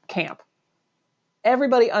camp.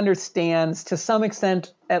 Everybody understands to some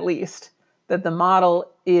extent, at least, that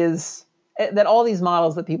that all these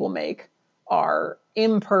models that people make are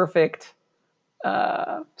imperfect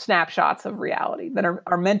snapshots of reality that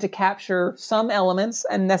are meant to capture some elements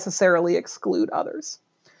and necessarily exclude others.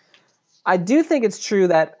 I do think it's true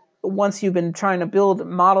that once you've been trying to build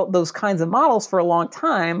those kinds of models for a long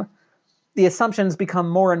time, the assumptions become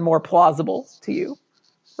more and more plausible to you,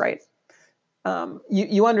 right?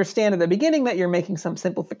 You understand at the beginning that you're making some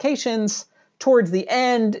simplifications. Towards the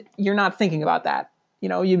end, you're not thinking about that.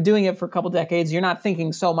 You're doing it for a couple decades. You're not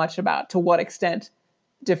thinking so much about to what extent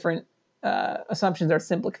different assumptions are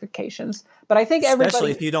simplifications. But I think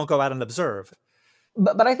especially if you don't go out and observe.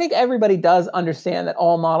 But I think everybody does understand that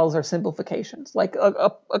all models are simplifications. Like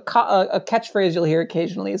a catchphrase you'll hear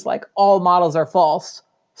occasionally is like, all models are false,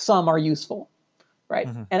 some are useful, right?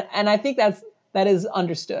 Mm-hmm. And I think that is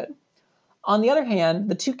understood. On the other hand,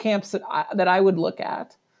 the two camps that I would look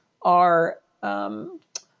at are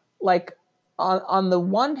like on the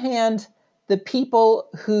one hand, the people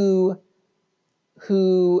who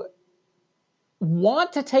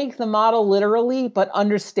want to take the model literally but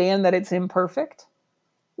understand that it's imperfect.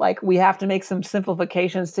 Like, we have to make some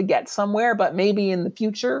simplifications to get somewhere, but maybe in the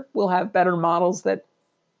future we'll have better models that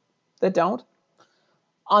don't.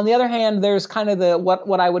 On the other hand, there's kind of the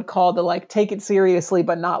what I would call the like take it seriously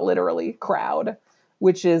but not literally crowd,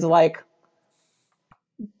 which is like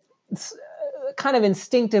kind of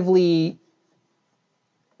instinctively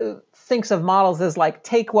thinks of models as like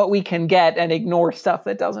take what we can get and ignore stuff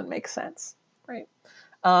that doesn't make sense, right?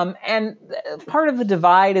 And part of the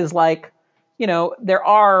divide is like, there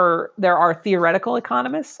are theoretical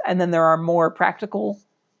economists, and then there are more practical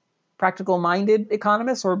minded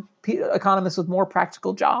economists, or economists with more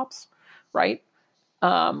practical jobs, right?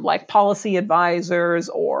 Like policy advisors,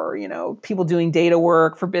 or people doing data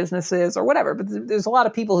work for businesses or whatever. But there's a lot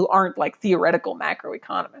of people who aren't like theoretical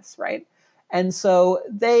macroeconomists, right? And so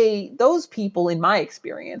those people, in my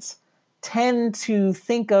experience, tend to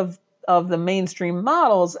think of the mainstream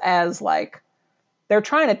models as like they're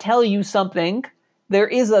trying to tell you something. There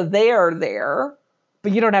is a there,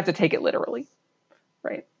 but you don't have to take it literally,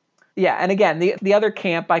 right? Yeah, and again, the other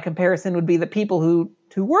camp by comparison would be the people who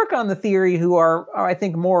work on the theory, who are I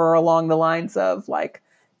think more along the lines of like,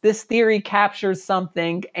 this theory captures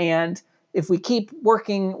something, and if we keep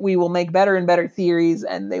working, we will make better and better theories,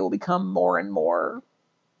 and they will become more and more,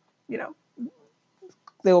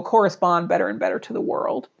 they will correspond better and better to the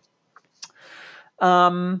world.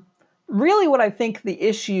 Really, what I think the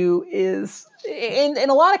issue is, in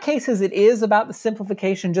a lot of cases, it is about the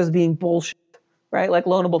simplification just being bullshit, right? Like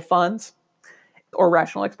loanable funds or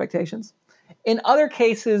rational expectations. In other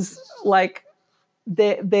cases, like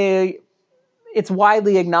it's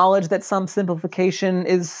widely acknowledged that some simplification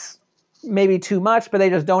is maybe too much, but they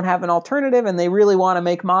just don't have an alternative, and they really want to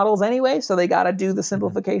make models anyway, so they got to do the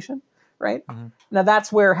simplification, mm-hmm. right? Mm-hmm. Now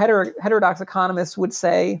that's where heterodox economists would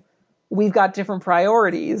say, we've got different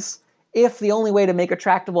priorities. If the only way to make a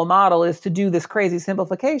tractable model is to do this crazy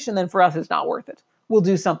simplification, then for us it's not worth it. We'll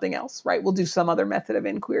do something else, right? We'll do some other method of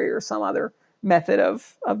inquiry or some other method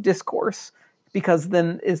of discourse, because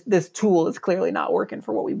then this tool is clearly not working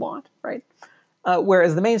for what we want, right?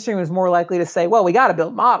 Whereas the mainstream is more likely to say, well, we got to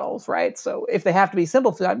build models, right? So if they have to be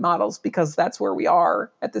simplified models because that's where we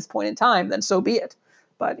are at this point in time, then so be it.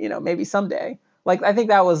 But maybe someday. Like, I think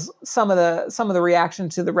that was some of the reaction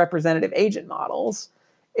to the representative agent models.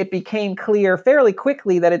 It became clear fairly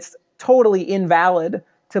quickly that it's totally invalid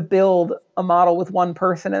to build a model with one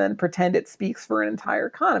person and then pretend it speaks for an entire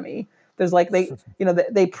economy. There's like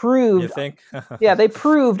they proved. You think? Yeah, they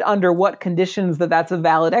proved under what conditions that's a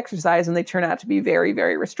valid exercise, and they turn out to be very,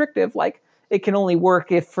 very restrictive. Like, it can only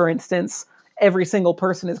work if, for instance, every single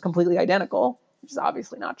person is completely identical, which is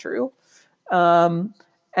obviously not true.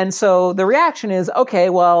 And so the reaction is, okay,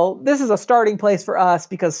 well, this is a starting place for us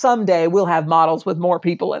because someday we'll have models with more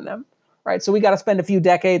people in them, right? So we got to spend a few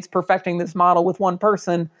decades perfecting this model with one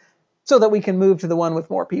person so that we can move to the one with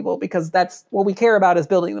more people, because that's what we care about, is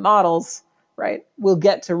building the models, right? We'll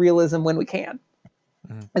get to realism when we can.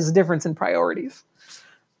 Mm-hmm. There's a difference in priorities.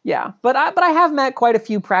 Yeah, but I have met quite a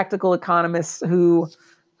few practical economists who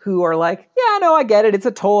are like, yeah, no, I get it. It's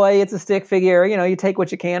a toy. It's a stick figure. You take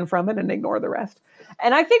what you can from it and ignore the rest.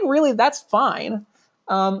 And I think really that's fine.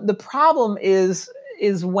 The problem is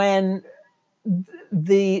when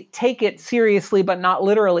the take it seriously but not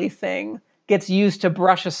literally thing gets used to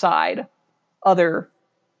brush aside other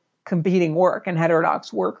competing work and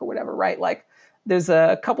heterodox work or whatever, right? Like, there's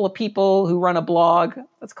a couple of people who run a blog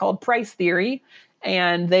that's called Price Theory,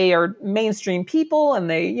 and they are mainstream people, and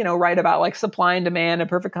they, write about like supply and demand and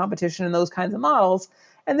perfect competition and those kinds of models.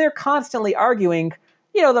 And they're constantly arguing,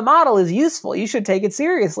 the model is useful. You should take it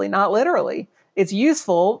seriously, not literally. It's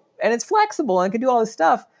useful and it's flexible and it can do all this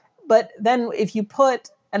stuff. But then if you put,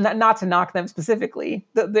 and not to knock them specifically,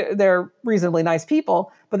 they're reasonably nice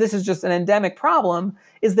people, but this is just an endemic problem,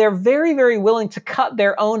 is they're very, very willing to cut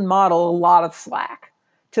their own model a lot of slack.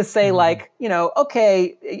 To say, mm-hmm. like,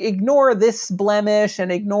 okay, ignore this blemish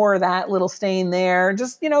and ignore that little stain there.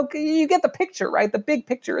 Just, you get the picture, right? The big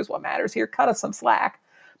picture is what matters here. Cut us some slack.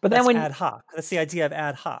 But that's then ad hoc. That's the idea of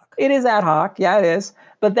ad hoc. It is ad hoc. Yeah, it is.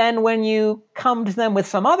 But then when you come to them with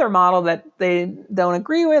some other model that they don't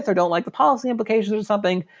agree with or don't like the policy implications or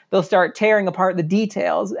something, they'll start tearing apart the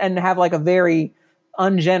details and have like a very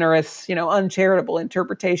ungenerous, uncharitable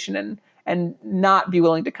interpretation, and not be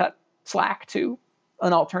willing to cut slack to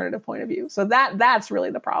an alternative point of view. So that's really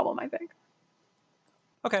the problem, I think.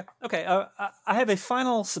 Okay. I have a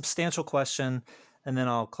final substantial question, and then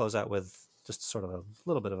I'll close out with just sort of a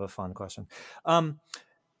little bit of a fun question.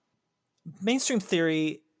 Mainstream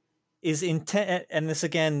theory is intent, and this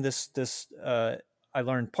again, I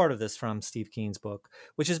learned part of this from Steve Keen's book,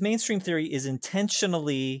 which is mainstream theory is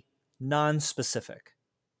intentionally non-specific.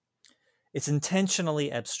 It's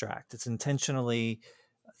intentionally abstract. It's intentionally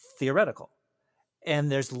theoretical.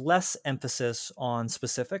 And there's less emphasis on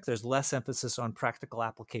specific. There's less emphasis on practical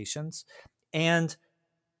applications. And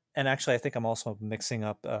actually, I think I'm also mixing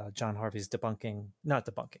up John Harvey's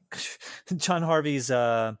John Harvey's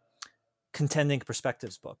Contending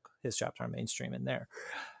Perspectives book, his chapter on mainstream in there.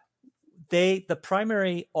 The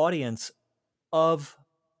primary audience of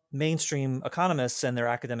mainstream economists and their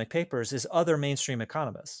academic papers is other mainstream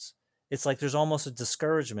economists. It's like there's almost a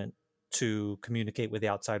discouragement to communicate with the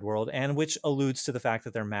outside world, and which alludes to the fact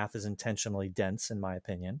that their math is intentionally dense, in my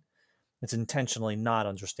opinion. It's intentionally not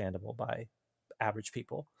understandable by average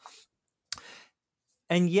people.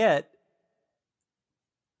 And yet,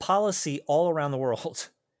 policy all around the world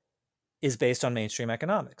is based on mainstream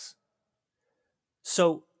economics.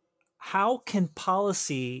 So how can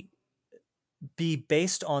policy be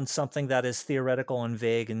based on something that is theoretical and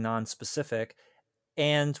vague and non-specific,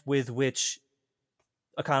 and with which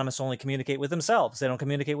economists only communicate with themselves? They don't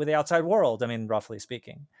communicate with the outside world, I mean, roughly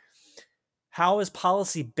speaking. How is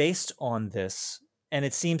policy based on this? And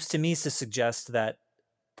it seems to me to suggest that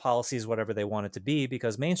policy is whatever they want it to be,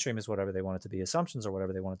 because mainstream is whatever they want it to be, assumptions are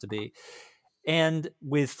whatever they want it to be. And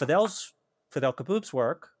with Fidel Kapoup's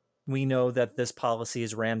work, we know that this policy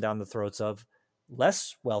is rammed down the throats of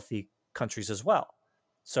less wealthy countries as well.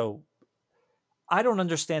 So I don't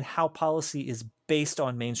understand how policy is based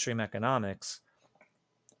on mainstream economics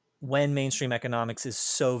when mainstream economics is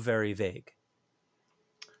so very vague.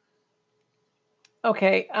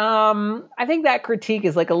 Okay, I think that critique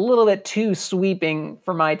is like a little bit too sweeping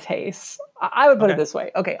for my tastes. I would put it this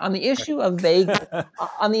way. Okay, on the issue of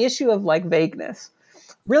on the issue of like vagueness,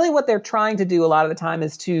 really what they're trying to do a lot of the time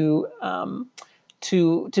is to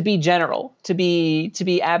be general, to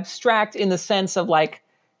be abstract in the sense of like,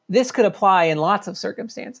 this could apply in lots of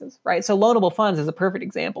circumstances, right? So loanable funds is a perfect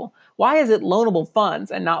example. Why is it loanable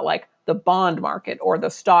funds and not like the bond market or the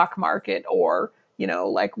stock market or, you know,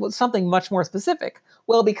 like something much more specific?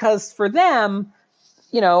 Well, because for them,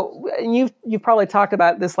 you know, and you've probably talked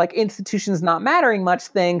about this like institutions not mattering much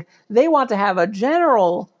thing. They want to have a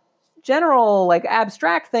general like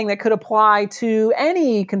abstract thing that could apply to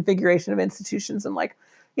any configuration of institutions. And like,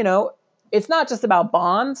 you know, it's not just about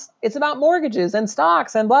bonds, it's about mortgages and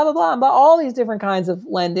stocks and blah, blah, blah, blah, all these different kinds of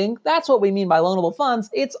lending. That's what we mean by loanable funds.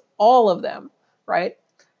 It's all of them, right?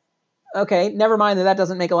 Okay, never mind that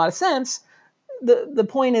doesn't make a lot of sense. The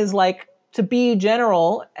point is like to be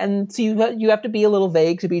general, and so you have to be a little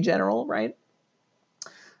vague to be general, right?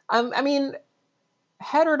 I mean,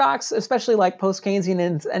 heterodox, especially like post-Keynesian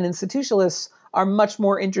and institutionalists, are much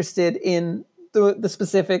more interested in the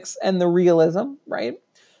specifics and the realism, right?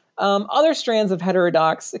 Other strands of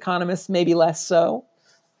heterodox economists maybe less so.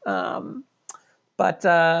 Okay,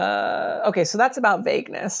 so that's about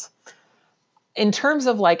vagueness. In terms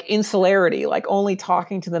of like insularity, like only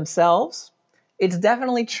talking to themselves, it's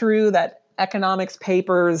definitely true that economics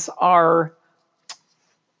papers are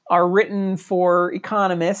written for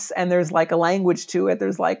economists, and there's like a language to it.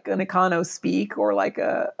 There's like an econo speak or like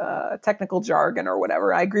a technical jargon or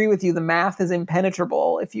whatever. I agree with you. The math is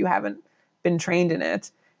impenetrable if you haven't been trained in it,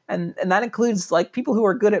 and that includes like people who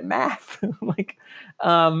are good at math. Like,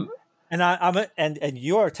 and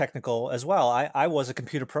you are technical as well. I was a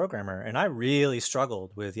computer programmer, and I really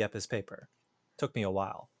struggled with Yepes' paper. It took me a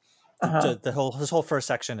while. His whole first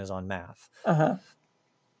section is on math.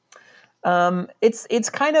 It's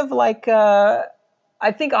kind of like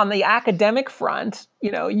I think on the academic front,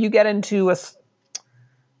 you know, you get into I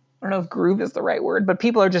don't know if groove is the right word, but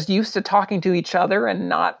people are just used to talking to each other and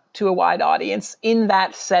not to a wide audience in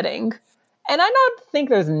that setting. And I don't think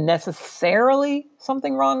there's necessarily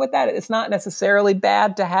something wrong with that. It's not necessarily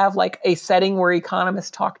bad to have like a setting where economists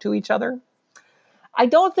talk to each other. I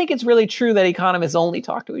don't think it's really true that economists only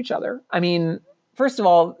talk to each other. I mean, first of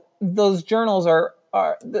all, those journals are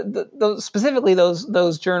specifically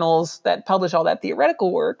those journals that publish all that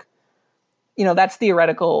theoretical work. You know, that's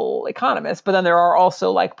theoretical economists, but then there are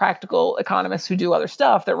also like practical economists who do other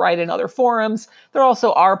stuff that write in other forums. There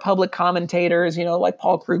also are public commentators, you know, like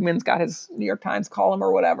Paul Krugman's got his New York Times column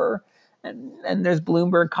or whatever. And there's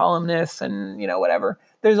Bloomberg columnists and, you know, whatever.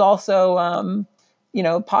 There's also, you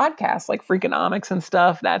know, podcasts like Freakonomics and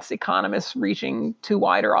stuff. That's economists reaching to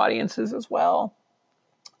wider audiences as well.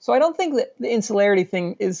 So I don't think that the insularity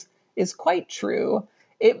thing is quite true.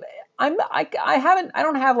 I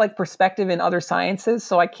don't have like perspective in other sciences,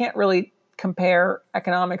 so I can't really compare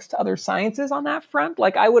economics to other sciences on that front.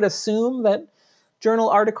 Like I would assume that journal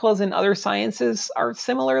articles in other sciences are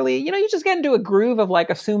similarly, you know, you just get into a groove of like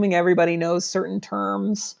assuming everybody knows certain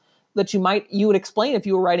terms that you would explain if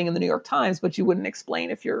you were writing in the New York Times, but you wouldn't explain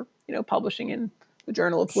if you're, you know, publishing in the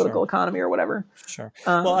Journal of Political Economy or whatever. Sure.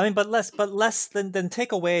 Well, I mean, but less than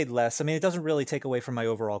take away less. I mean, it doesn't really take away from my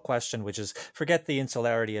overall question, which is forget the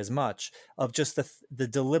insularity as much of just the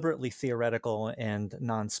deliberately theoretical and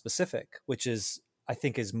non-specific, which is I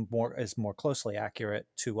think is more closely accurate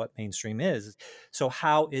to what mainstream is. So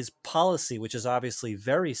how is policy, which is obviously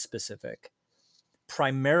very specific,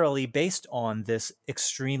 primarily based on this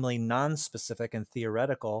extremely non-specific and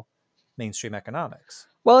theoretical mainstream economics?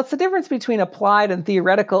 Well, it's the difference between applied and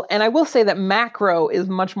theoretical. And I will say that macro is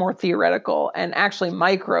much more theoretical, and actually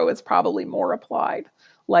micro is probably more applied.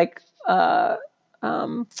 Like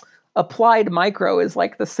um, applied micro is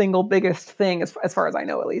like the single biggest thing, as far as I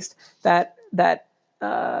know, at least, that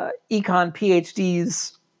econ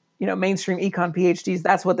PhDs, mainstream econ PhDs,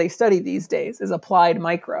 that's what they study these days, is applied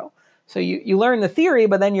micro. So you learn the theory,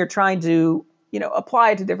 but then you're trying to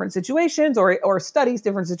apply it to different situations, or studies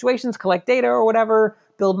different situations, collect data or whatever,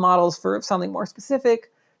 build models for something more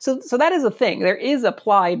specific. So that is a thing. There is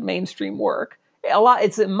applied mainstream work.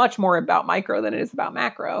 It's much more about micro than it is about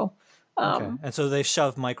macro. Okay. And so they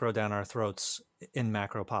shove micro down our throats in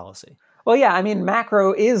macro policy. Well, yeah, I mean,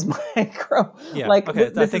 macro is micro. Yeah. Like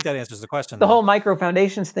Okay. I think that answers the question. The then. whole micro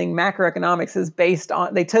foundations thing, macroeconomics is based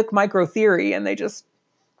on, they took micro theory and they just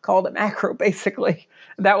called it macro, basically.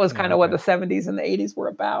 That was kind of what the 70s and the 80s were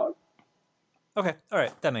about. Okay. All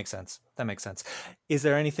right. That makes sense. Is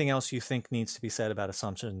there anything else you think needs to be said about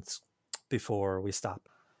assumptions before we stop?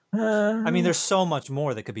 I mean, there's so much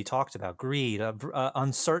more that could be talked about: greed,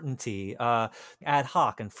 uncertainty, ad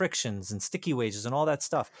hoc, and frictions, and sticky wages, and all that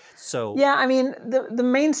stuff. So yeah, I mean, the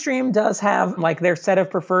mainstream does have like their set of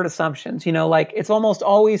preferred assumptions. Like it's almost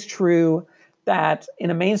always true that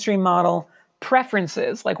in a mainstream model,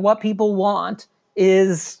 preferences, like what people want,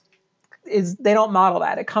 is they don't model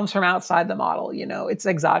that. It comes from outside the model. It's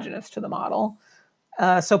exogenous to the model.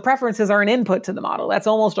 So preferences are an input to the model. That's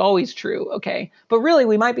almost always true. Okay. But really,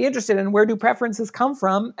 we might be interested in where do preferences come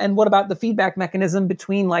from, and what about the feedback mechanism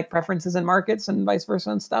between like preferences and markets and vice versa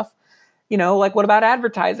and stuff. Like what about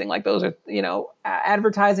advertising? Like those are,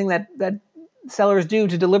 advertising that sellers do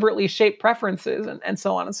to deliberately shape preferences, and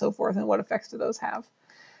so on and so forth. And what effects do those have?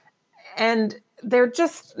 And they're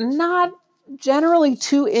just not generally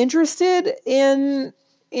too interested in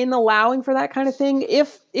allowing for that kind of thing.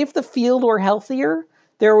 If the field were healthier,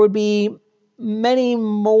 there would be many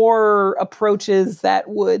more approaches that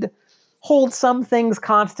would hold some things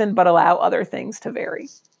constant but allow other things to vary,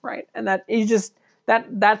 right? And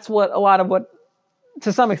that's what a lot of what,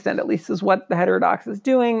 to some extent at least, is what the heterodox is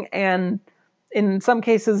doing. And in some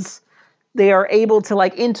cases, they are able to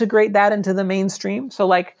like integrate that into the mainstream. So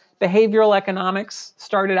like behavioral economics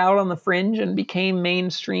started out on the fringe and became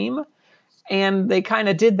mainstream. And they kind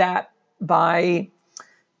of did that by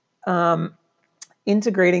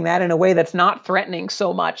integrating that in a way that's not threatening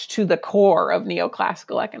so much to the core of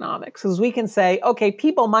neoclassical economics. Because we can say, okay,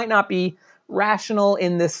 people might not be rational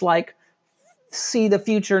in this like see the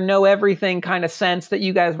future, know everything kind of sense that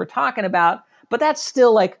you guys were talking about, but that's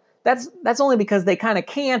still like, that's only because they kind of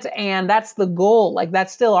can't, and that's the goal. Like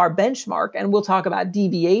that's still our benchmark, and we'll talk about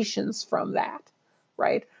deviations from that,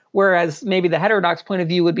 right? Whereas maybe the heterodox point of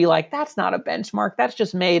view would be like, that's not a benchmark, that's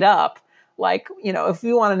just made up. Like, if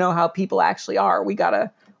we want to know how people actually are, we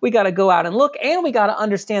gotta go out and look, and we gotta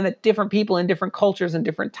understand that different people in different cultures and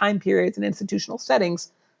different time periods and institutional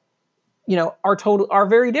settings, are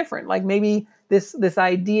very different. Like maybe this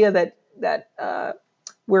idea that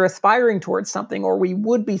we're aspiring towards something, or we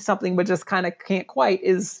would be something but just kind of can't quite,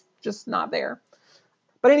 is just not there.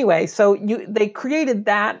 But anyway, so they created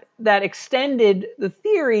that extended the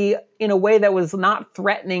theory in a way that was not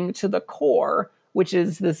threatening to the core, which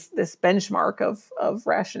is this benchmark of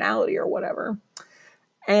rationality or whatever.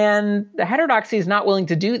 And the heterodoxy is not willing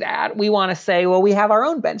to do that. We want to say, well, we have our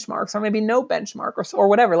own benchmarks, or maybe no benchmark, or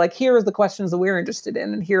whatever. Like, here are the questions that we're interested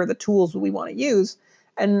in, and here are the tools that we want to use.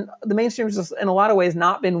 And the mainstream has just, in a lot of ways,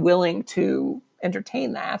 not been willing to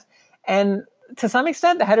entertain that. And to some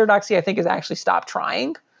extent, the heterodoxy, I think, has actually stopped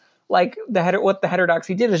trying. Like, what the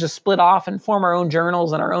heterodoxy did is just split off and form our own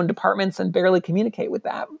journals and our own departments and barely communicate with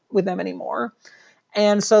them anymore.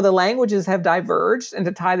 And so the languages have diverged. And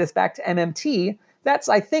to tie this back to MMT, that's,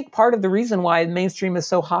 I think, part of the reason why mainstream is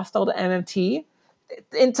so hostile to MMT.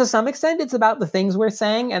 And to some extent, it's about the things we're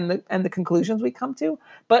saying and the conclusions we come to.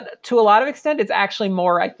 But to a lot of extent, it's actually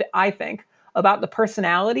more, I think, about the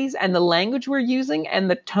personalities and the language we're using and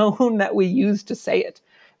the tone that we use to say it.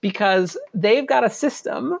 Because they've got a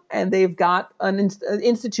system, and they've got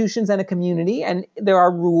institutions and a community, and there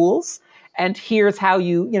are rules. And here's how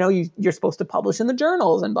you're supposed to publish in the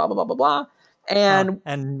journals and blah, blah, blah, blah, blah. And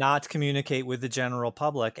not communicate with the general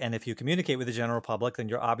public. And if you communicate with the general public, then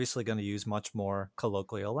you're obviously going to use much more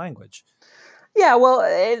colloquial language. Yeah, well,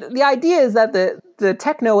 the idea is that the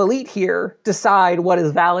techno elite here decide what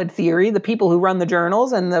is valid theory. The people who run the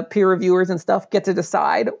journals and the peer reviewers and stuff get to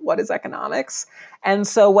decide what is economics. And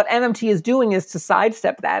so what MMT is doing is to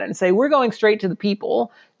sidestep that and say, we're going straight to the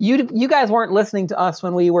people. You guys weren't listening to us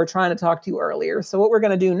when we were trying to talk to you earlier. So what we're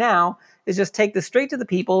going to do now is just take this straight to the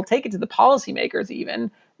people, take it to the policymakers even,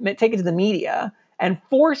 take it to the media, and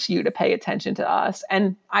force you to pay attention to us.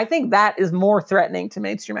 And I think that is more threatening to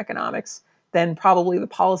mainstream economics than probably the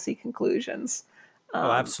policy conclusions.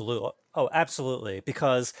 Oh, absolutely. Oh, absolutely.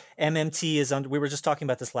 Because MMT is under, we were just talking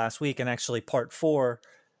about this last week, and actually part 4,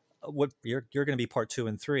 what you're going to be part 2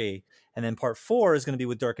 and 3. And then part 4 is going to be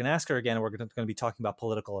with Dirk and Asker again. And we're going to be talking about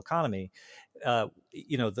political economy,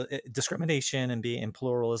 the discrimination and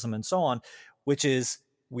pluralism and so on, which is,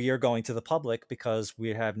 we are going to the public because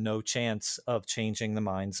we have no chance of changing the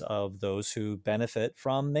minds of those who benefit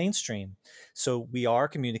from mainstream. So we are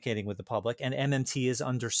communicating with the public, and MMT is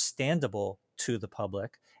understandable to the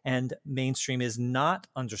public, and mainstream is not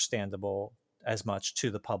understandable as much to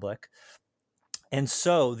the public. And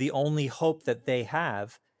so the only hope that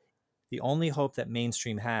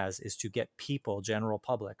mainstream has, is to get people, general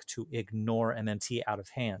public, to ignore MMT out of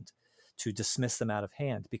hand, to dismiss them out of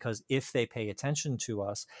hand. Because if they pay attention to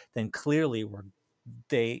us, then clearly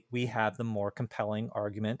we have the more compelling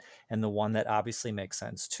argument, and the one that obviously makes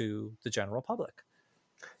sense to the general public.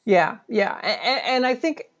 Yeah. And I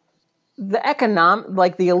think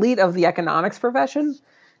the elite of the economics profession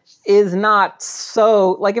is not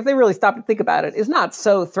so, like, if they really stop to think about it, is not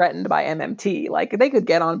so threatened by MMT. Like, they could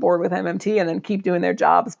get on board with MMT and then keep doing their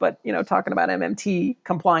jobs, but, talking about MMT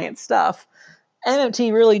compliant stuff,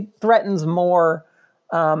 MMT really threatens more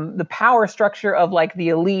the power structure of, like, the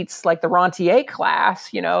elites, like the rentier class,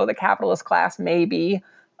 the capitalist class maybe,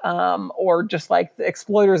 or just like the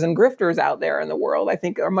exploiters and grifters out there in the world, I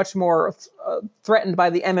think are much more threatened by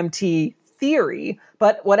the MMT theory.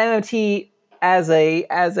 But what MMT as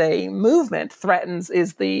a movement threatens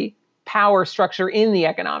is the power structure in the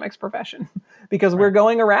economics profession. Because we're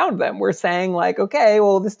going around them. We're saying, like, okay,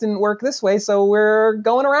 well, this didn't work this way, so we're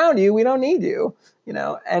going around you. We don't need you,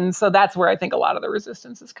 And so that's where I think a lot of the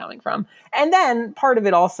resistance is coming from. And then part of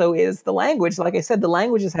it also is the language. Like I said, the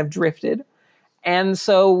languages have drifted. And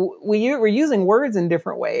so we're using words in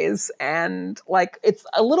different ways. And, like, it's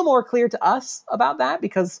a little more clear to us about that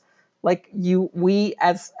because, like, we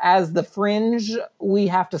as the fringe, we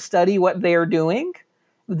have to study what they're doing.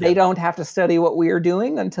 They don't have to study what we are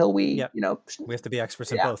doing until we, we have to be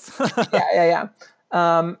experts in both. Yeah.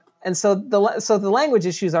 And so the language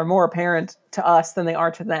issues are more apparent to us than they are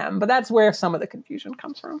to them. But that's where some of the confusion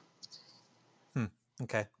comes from.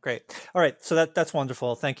 Okay, great. All right, so that's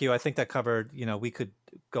wonderful. Thank you. I think that covered, we could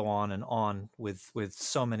go on and on with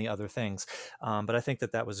so many other things, but I think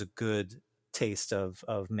that was a good taste of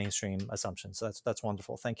mainstream assumptions. So that's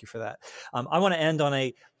wonderful. Thank you for that. I want to end on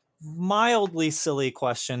a mildly silly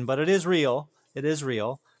question, but it is real. It is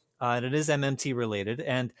real, and it is MMT related.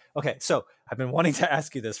 And okay, so I've been wanting to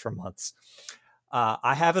ask you this for months.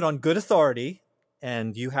 I have it on good authority,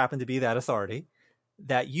 and you happen to be that authority,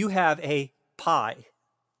 that you have a Pi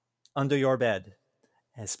under your bed,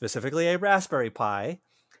 and specifically a Raspberry Pi,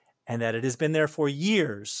 and that it has been there for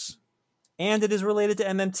years, and it is related to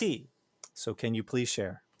MMT. So can you please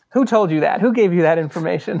share? Who told you that? Who gave you that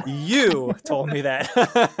information? You told me that.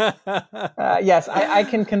 Yes, I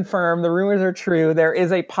can confirm the rumors are true. There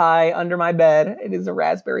is a Pi under my bed. It is a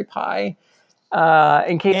Raspberry Pi.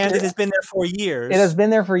 And it has been there for years. It has been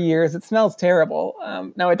there for years. It smells terrible.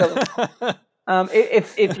 No, it doesn't.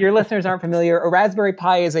 If your listeners aren't familiar, a Raspberry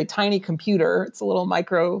Pi is a tiny computer. It's a little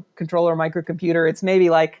microcomputer. It's maybe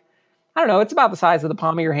like, I don't know, it's about the size of the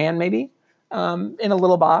palm of your hand, maybe, in a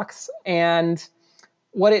little box. And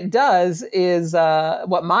what it does is,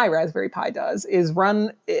 what my Raspberry Pi does is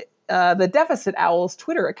run the Deficit Owls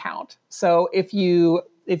Twitter account. So if you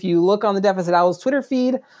look on the Deficit Owls Twitter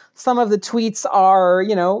feed, some of the tweets are,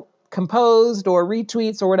 composed or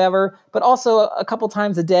retweets or whatever, but also a couple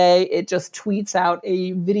times a day, it just tweets out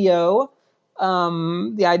a video.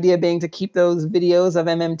 The idea being to keep those videos of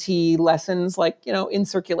MMT lessons, like, in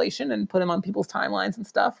circulation and put them on people's timelines and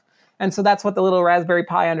stuff. And so that's what the little Raspberry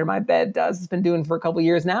Pi under my bed does. It's been doing for a couple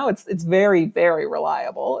years now. It's very, very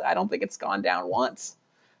reliable. I don't think it's gone down once.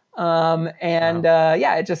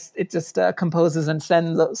 It just composes and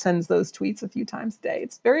sends those tweets a few times a day.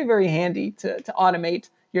 It's very, very handy to automate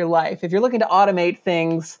your life. If you're looking to automate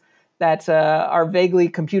things that are vaguely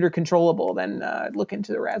computer controllable, then look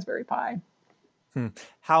into the Raspberry Pi.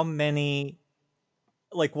 How many,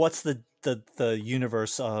 like, what's the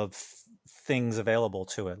universe of things available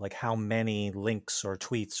to it? Like how many links or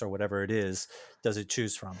tweets or whatever it is does it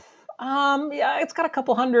choose from? Yeah, it's got a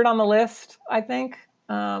couple hundred on the list, I think.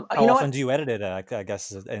 How You know often what? do you edit it? I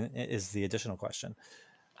guess is the additional question.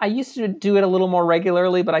 I used to do it a little more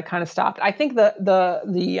regularly, but I kind of stopped. I think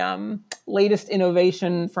the latest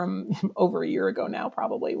innovation from over a year ago now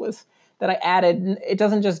probably was that I added. It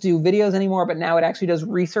doesn't just do videos anymore, but now it actually does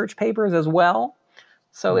research papers as well.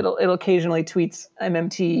 So Hmm. it'll occasionally tweets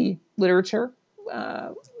MMT literature,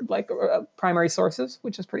 primary sources,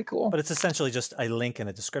 which is pretty cool. But it's essentially just a link and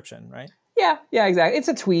a description, right? Yeah, exactly. It's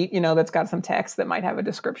a tweet, that's got some text that might have a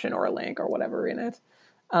description or a link or whatever in it.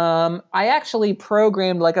 I actually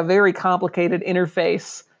programmed like a very complicated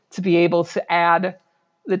interface to be able to add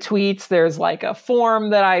the tweets. There's like a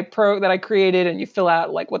form that I created, and you fill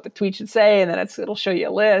out like what the tweet should say, and then it'll show you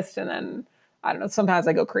a list. And then I don't know. Sometimes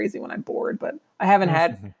I go crazy when I'm bored, but I haven't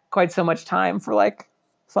had quite so much time for like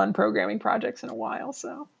fun programming projects in a while.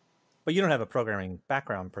 So. But you don't have a programming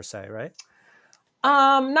background per se, right?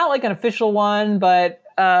 Not like an official one, but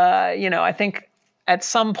I think at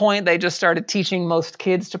some point they just started teaching most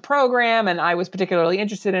kids to program, and I was particularly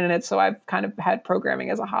interested in it, so I've kind of had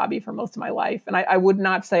programming as a hobby for most of my life. And I would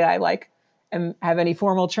not say I have any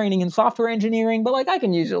formal training in software engineering, but like I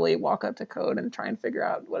can usually walk up to code and try and figure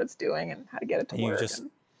out what it's doing and how to get it to And work.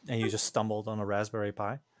 You just stumbled on a Raspberry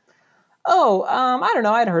Pi? I don't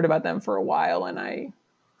know. I'd heard about them for a while, and I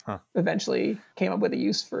Huh. eventually came up with a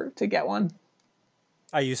use to get one.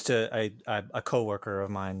 A coworker of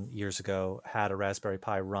mine years ago had a Raspberry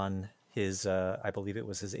Pi run his, I believe it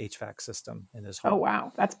was his HVAC system in his home. Oh,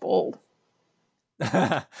 wow. That's bold.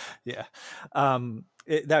 Yeah. He's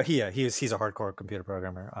a hardcore computer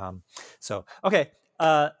programmer. Okay.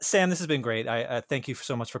 Sam, this has been great. I thank you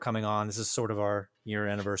so much for coming on. This is sort of our year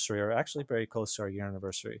anniversary, or actually very close to our year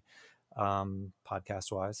anniversary,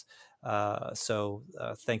 podcast wise.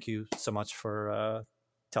 Thank you so much for,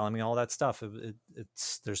 telling me all that stuff.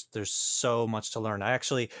 There's so much to learn. I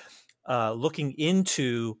actually, looking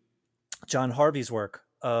into John Harvey's work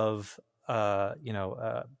of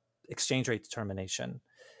exchange rate determination,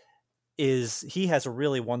 he has a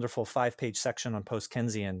really wonderful 5-page section on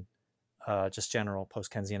post-Keynesian, just general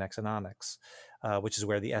post-Keynesian economics, which is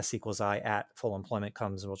where the S equals I at full employment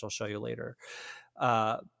comes, which I'll show you later.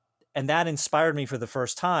 And that inspired me for the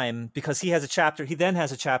first time, because he then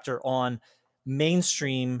has a chapter on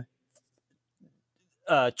mainstream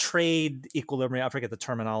trade equilibrium. I forget the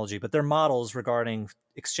terminology, but they're models regarding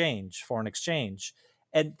foreign exchange.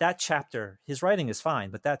 And that chapter, his writing is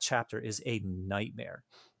fine, but that chapter is a nightmare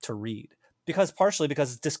to read, partially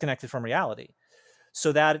because it's disconnected from reality.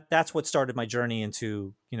 So that's what started my journey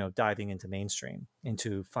into, diving into mainstream,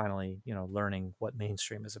 into finally, learning what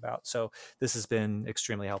mainstream is about. So this has been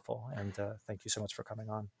extremely helpful. And thank you so much for coming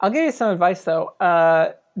on. I'll give you some advice, though.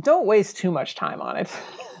 Don't waste too much time on it,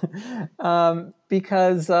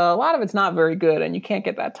 because a lot of it's not very good, and you can't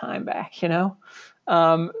get that time back,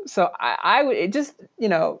 So I would just,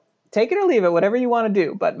 take it or leave it, whatever you want to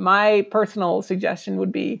do. But my personal suggestion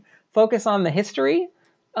would be focus on the history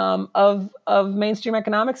of mainstream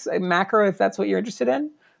economics, macro, if that's what you're interested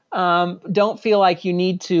in. Don't feel like you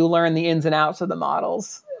need to learn the ins and outs of the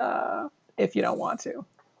models if you don't want to.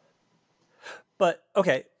 But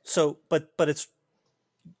okay, but it's,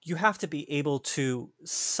 you have to be able to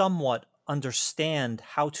somewhat understand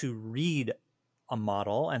how to read a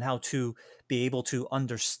model and how to be able to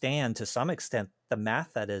understand, to some extent, the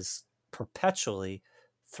math that is perpetually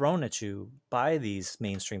thrown at you by these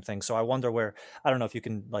mainstream things. So I wonder I don't know if you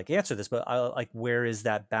can answer this, but where is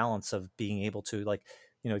that balance of being able to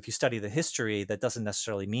if you study the history, that doesn't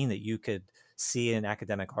necessarily mean that you could see an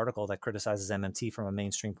academic article that criticizes MMT from a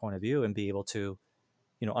mainstream point of view and be able to,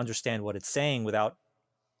 understand what it's saying without,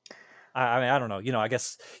 I don't know, I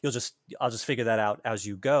guess I'll just figure that out as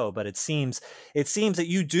you go. But it seems that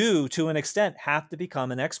you do, to an extent, have to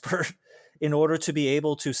become an expert in order to be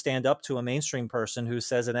able to stand up to a mainstream person who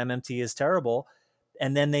says that MMT is terrible,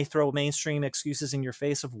 and then they throw mainstream excuses in your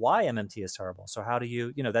face of why MMT is terrible. So how do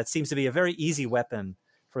you, that seems to be a very easy weapon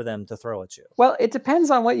for them to throw at you. Well, it depends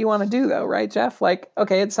on what you want to do, though, right, Jeff?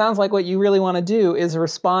 Okay, it sounds like what you really want to do is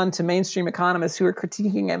respond to mainstream economists who are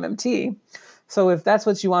critiquing MMT. So if that's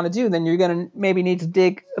what you want to do, then you're going to maybe need to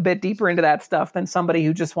dig a bit deeper into that stuff than somebody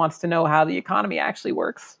who just wants to know how the economy actually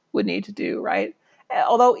works would need to do, right?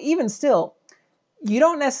 Although even still, you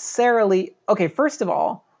don't necessarily, okay, first of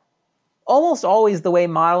all, almost always the way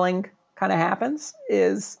modeling kind of happens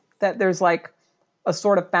is that there's a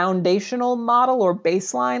sort of foundational model or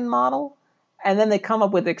baseline model, and then they come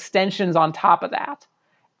up with extensions on top of that.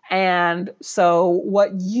 And so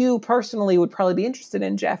what you personally would probably be interested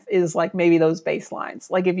in, Jeff, is like maybe those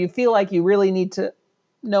baselines. Like if you feel like you really need to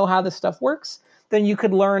know how this stuff works, then you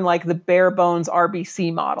could learn like the bare bones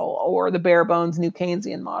RBC model or the bare bones New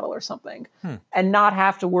Keynesian model or something, and not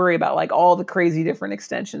have to worry about like all the crazy different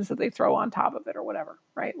extensions that they throw on top of it or whatever,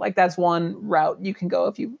 right? Like that's one route you can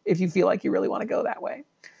go if you feel like you really want to go that way.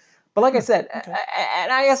 But like I said, Okay.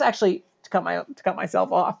 and I guess actually to cut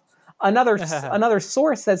myself off, another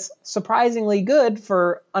source that's surprisingly good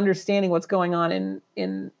for understanding what's going on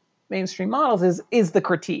in mainstream models is the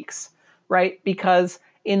critiques, right? Because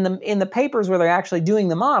in the papers where they're actually doing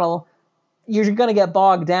the model, you're going to get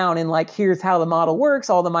bogged down in like, here's how the model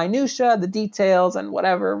works, all the minutia, the details, and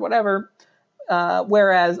whatever.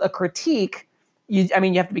 Whereas a critique, you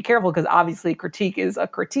have to be careful because obviously critique is a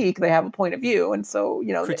critique. They have a point of view, and so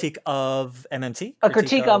critique of MMT. A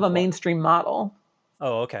critique of a mainstream model.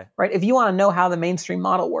 Oh, okay. Right. If you want to know how the mainstream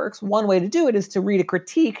model works, one way to do it is to read a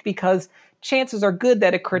critique, because chances are good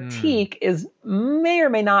that a critique may or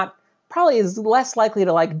may not, probably is less likely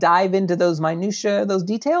to like dive into those minutia, those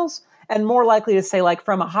details, and more likely to say like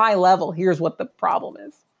from a high level, here's what the problem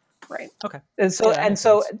is. Right. Okay. And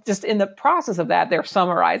so just in the process of that, they're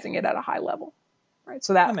summarizing it at a high level. Right.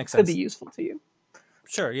 So that could be useful to you.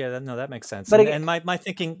 Sure. Yeah. That makes sense. But and my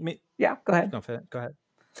thinking. Yeah. Go ahead. No, go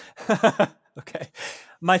ahead. Okay.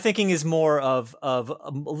 My thinking is more of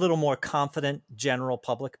a little more confident general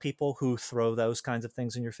public people who throw those kinds of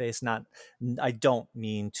things in your face. I don't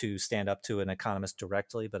mean to stand up to an economist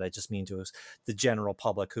directly, but I just mean to the general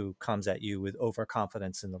public who comes at you with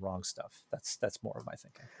overconfidence in the wrong stuff. That's more of my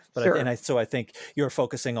thinking. But sure. So I think you're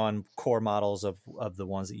focusing on core models of the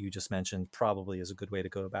ones that you just mentioned probably is a good way to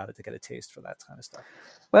go about it to get a taste for that kind of stuff.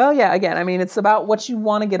 Well, yeah, again, it's about what you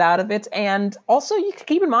want to get out of it. And also you can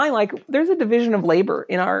keep in mind, like, there's a division of labor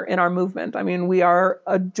in our movement. We are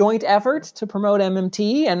a joint effort to promote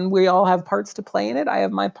MMT, and we all have parts to play in it. I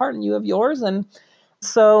have my part and you have yours. And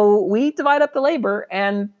so we divide up the labor,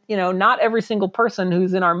 and, not every single person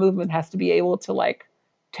who's in our movement has to be able to like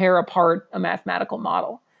tear apart a mathematical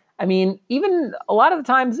model. Even a lot of the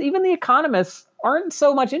times, even the economists aren't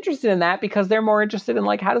so much interested in that, because they're more interested in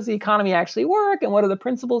like, how does the economy actually work and what are the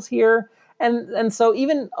principles here? And so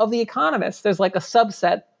even of the economists, there's like a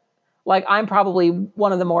subset, like I'm probably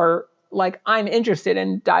one of the more, like, I'm interested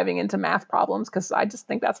in diving into math problems because I just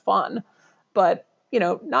think that's fun. But,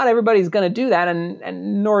 not everybody's going to do that,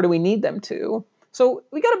 and nor do we need them to. So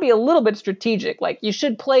we got to be a little bit strategic. Like, you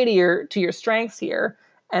should play to your strengths here.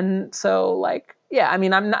 And so, like, yeah,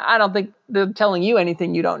 I don't think they're telling you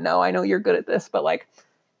anything you don't know. I know you're good at this, but like,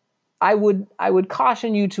 I would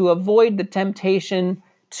caution you to avoid the temptation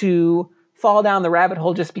to fall down the rabbit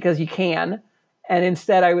hole just because you can. And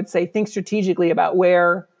instead, I would say, think strategically about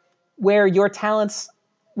where your talents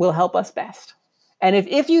will help us best. And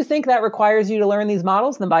if you think that requires you to learn these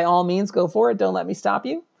models, then by all means, go for it. Don't let me stop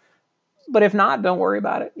you. But if not, don't worry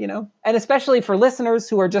about it, And especially for listeners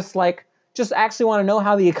who are just actually want to know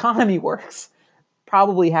how the economy works,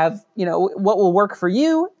 probably have, what will work for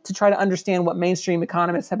you to try to understand what mainstream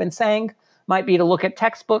economists have been saying might be to look at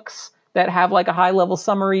textbooks that have like a high level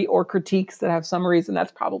summary or critiques that have summaries. And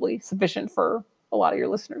that's probably sufficient for a lot of your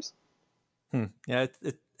listeners. Yeah,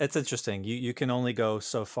 it's interesting. You can only go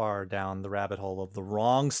so far down the rabbit hole of the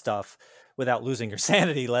wrong stuff without losing your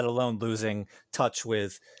sanity, let alone losing touch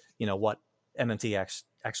with, what MMT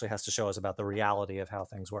actually has to show us about the reality of how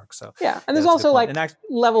things work. So yeah, and there's also like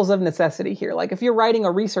levels of necessity here. Like if you're writing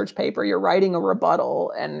a research paper, you're writing a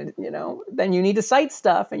rebuttal, and then you need to cite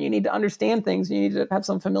stuff and you need to understand things. You need to have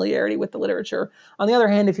some familiarity with the literature. On the other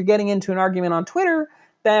hand, if you're getting into an argument on Twitter,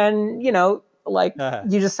 then you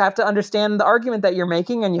just have to understand the argument that you're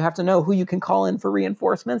making, and you have to know who you can call in for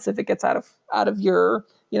reinforcements if it gets out of your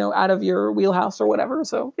wheelhouse or whatever.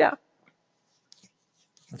 So yeah.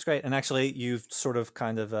 That's great. And actually, you've sort of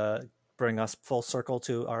kind of bring us full circle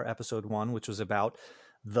to our episode 1, which was about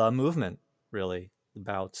the movement, really,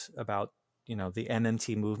 about the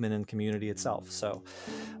MMT movement and community itself. So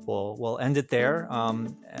we'll end it there.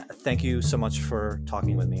 Thank you so much for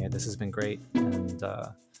talking with me. This has been great. And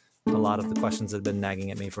a lot of the questions have been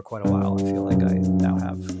nagging at me for quite a while. I feel like I now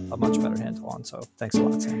have a much better handle on. So thanks a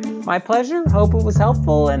lot, Sam. My pleasure. Hope it was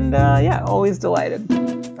helpful. And always delighted.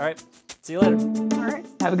 All right. See you later. All right.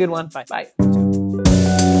 Have a good one. Bye. Bye.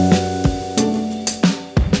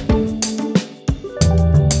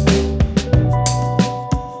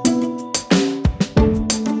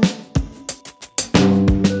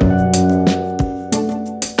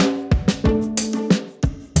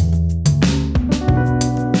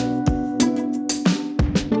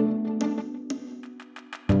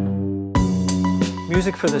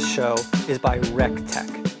 Music for this show is by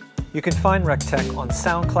RecTech. You can find RecTech on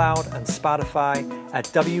SoundCloud and Spotify at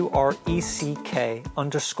WRECK_TECH.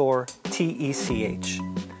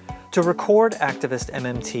 To record Activist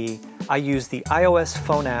MMT, I use the iOS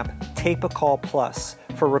phone app Tape-A-Call Plus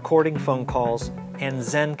for recording phone calls and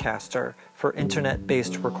Zencastr for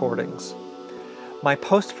internet-based recordings. My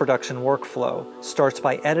post-production workflow starts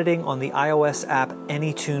by editing on the iOS app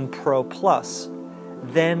AnyTune Pro Plus,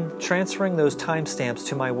 then transferring those timestamps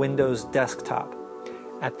to my Windows desktop.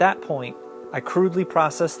 At that point, I crudely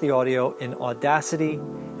process the audio in Audacity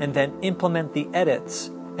and then implement the edits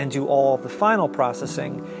and do all of the final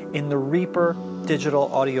processing in the Reaper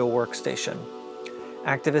digital audio workstation.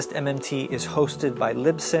 Activist MMT is hosted by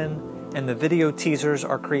Libsyn, and the video teasers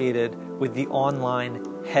are created with the online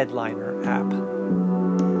Headliner app.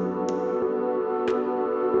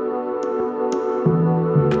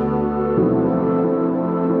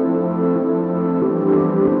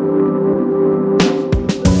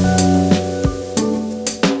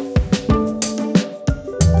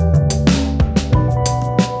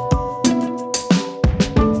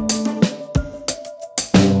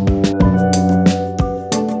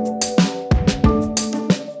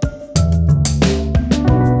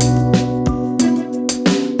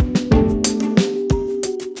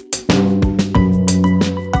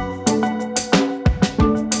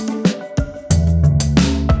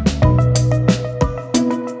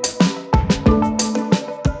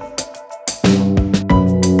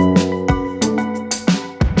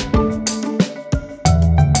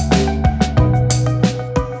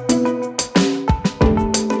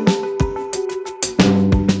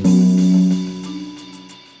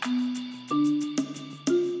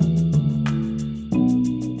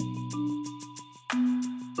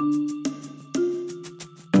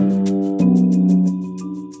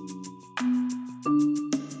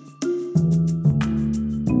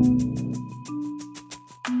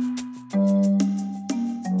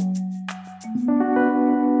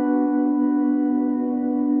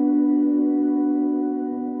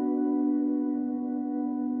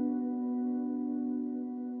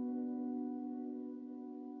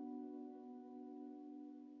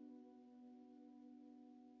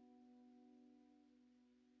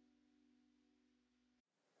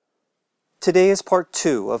 Today is part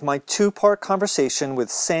 2 of my 2-part conversation with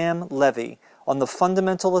Sam Levy on the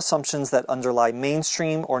fundamental assumptions that underlie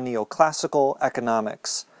mainstream or neoclassical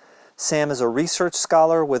economics. Sam is a research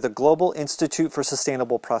scholar with the Global Institute for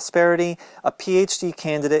Sustainable Prosperity, a PhD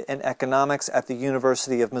candidate in economics at the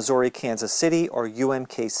University of Missouri-Kansas City, or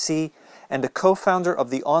UMKC, and a co-founder of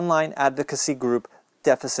the online advocacy group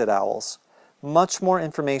Deficit Owls. Much more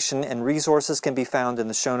information and resources can be found in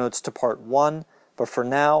the show notes to part 1, but for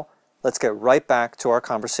now, let's get right back to our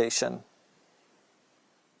conversation.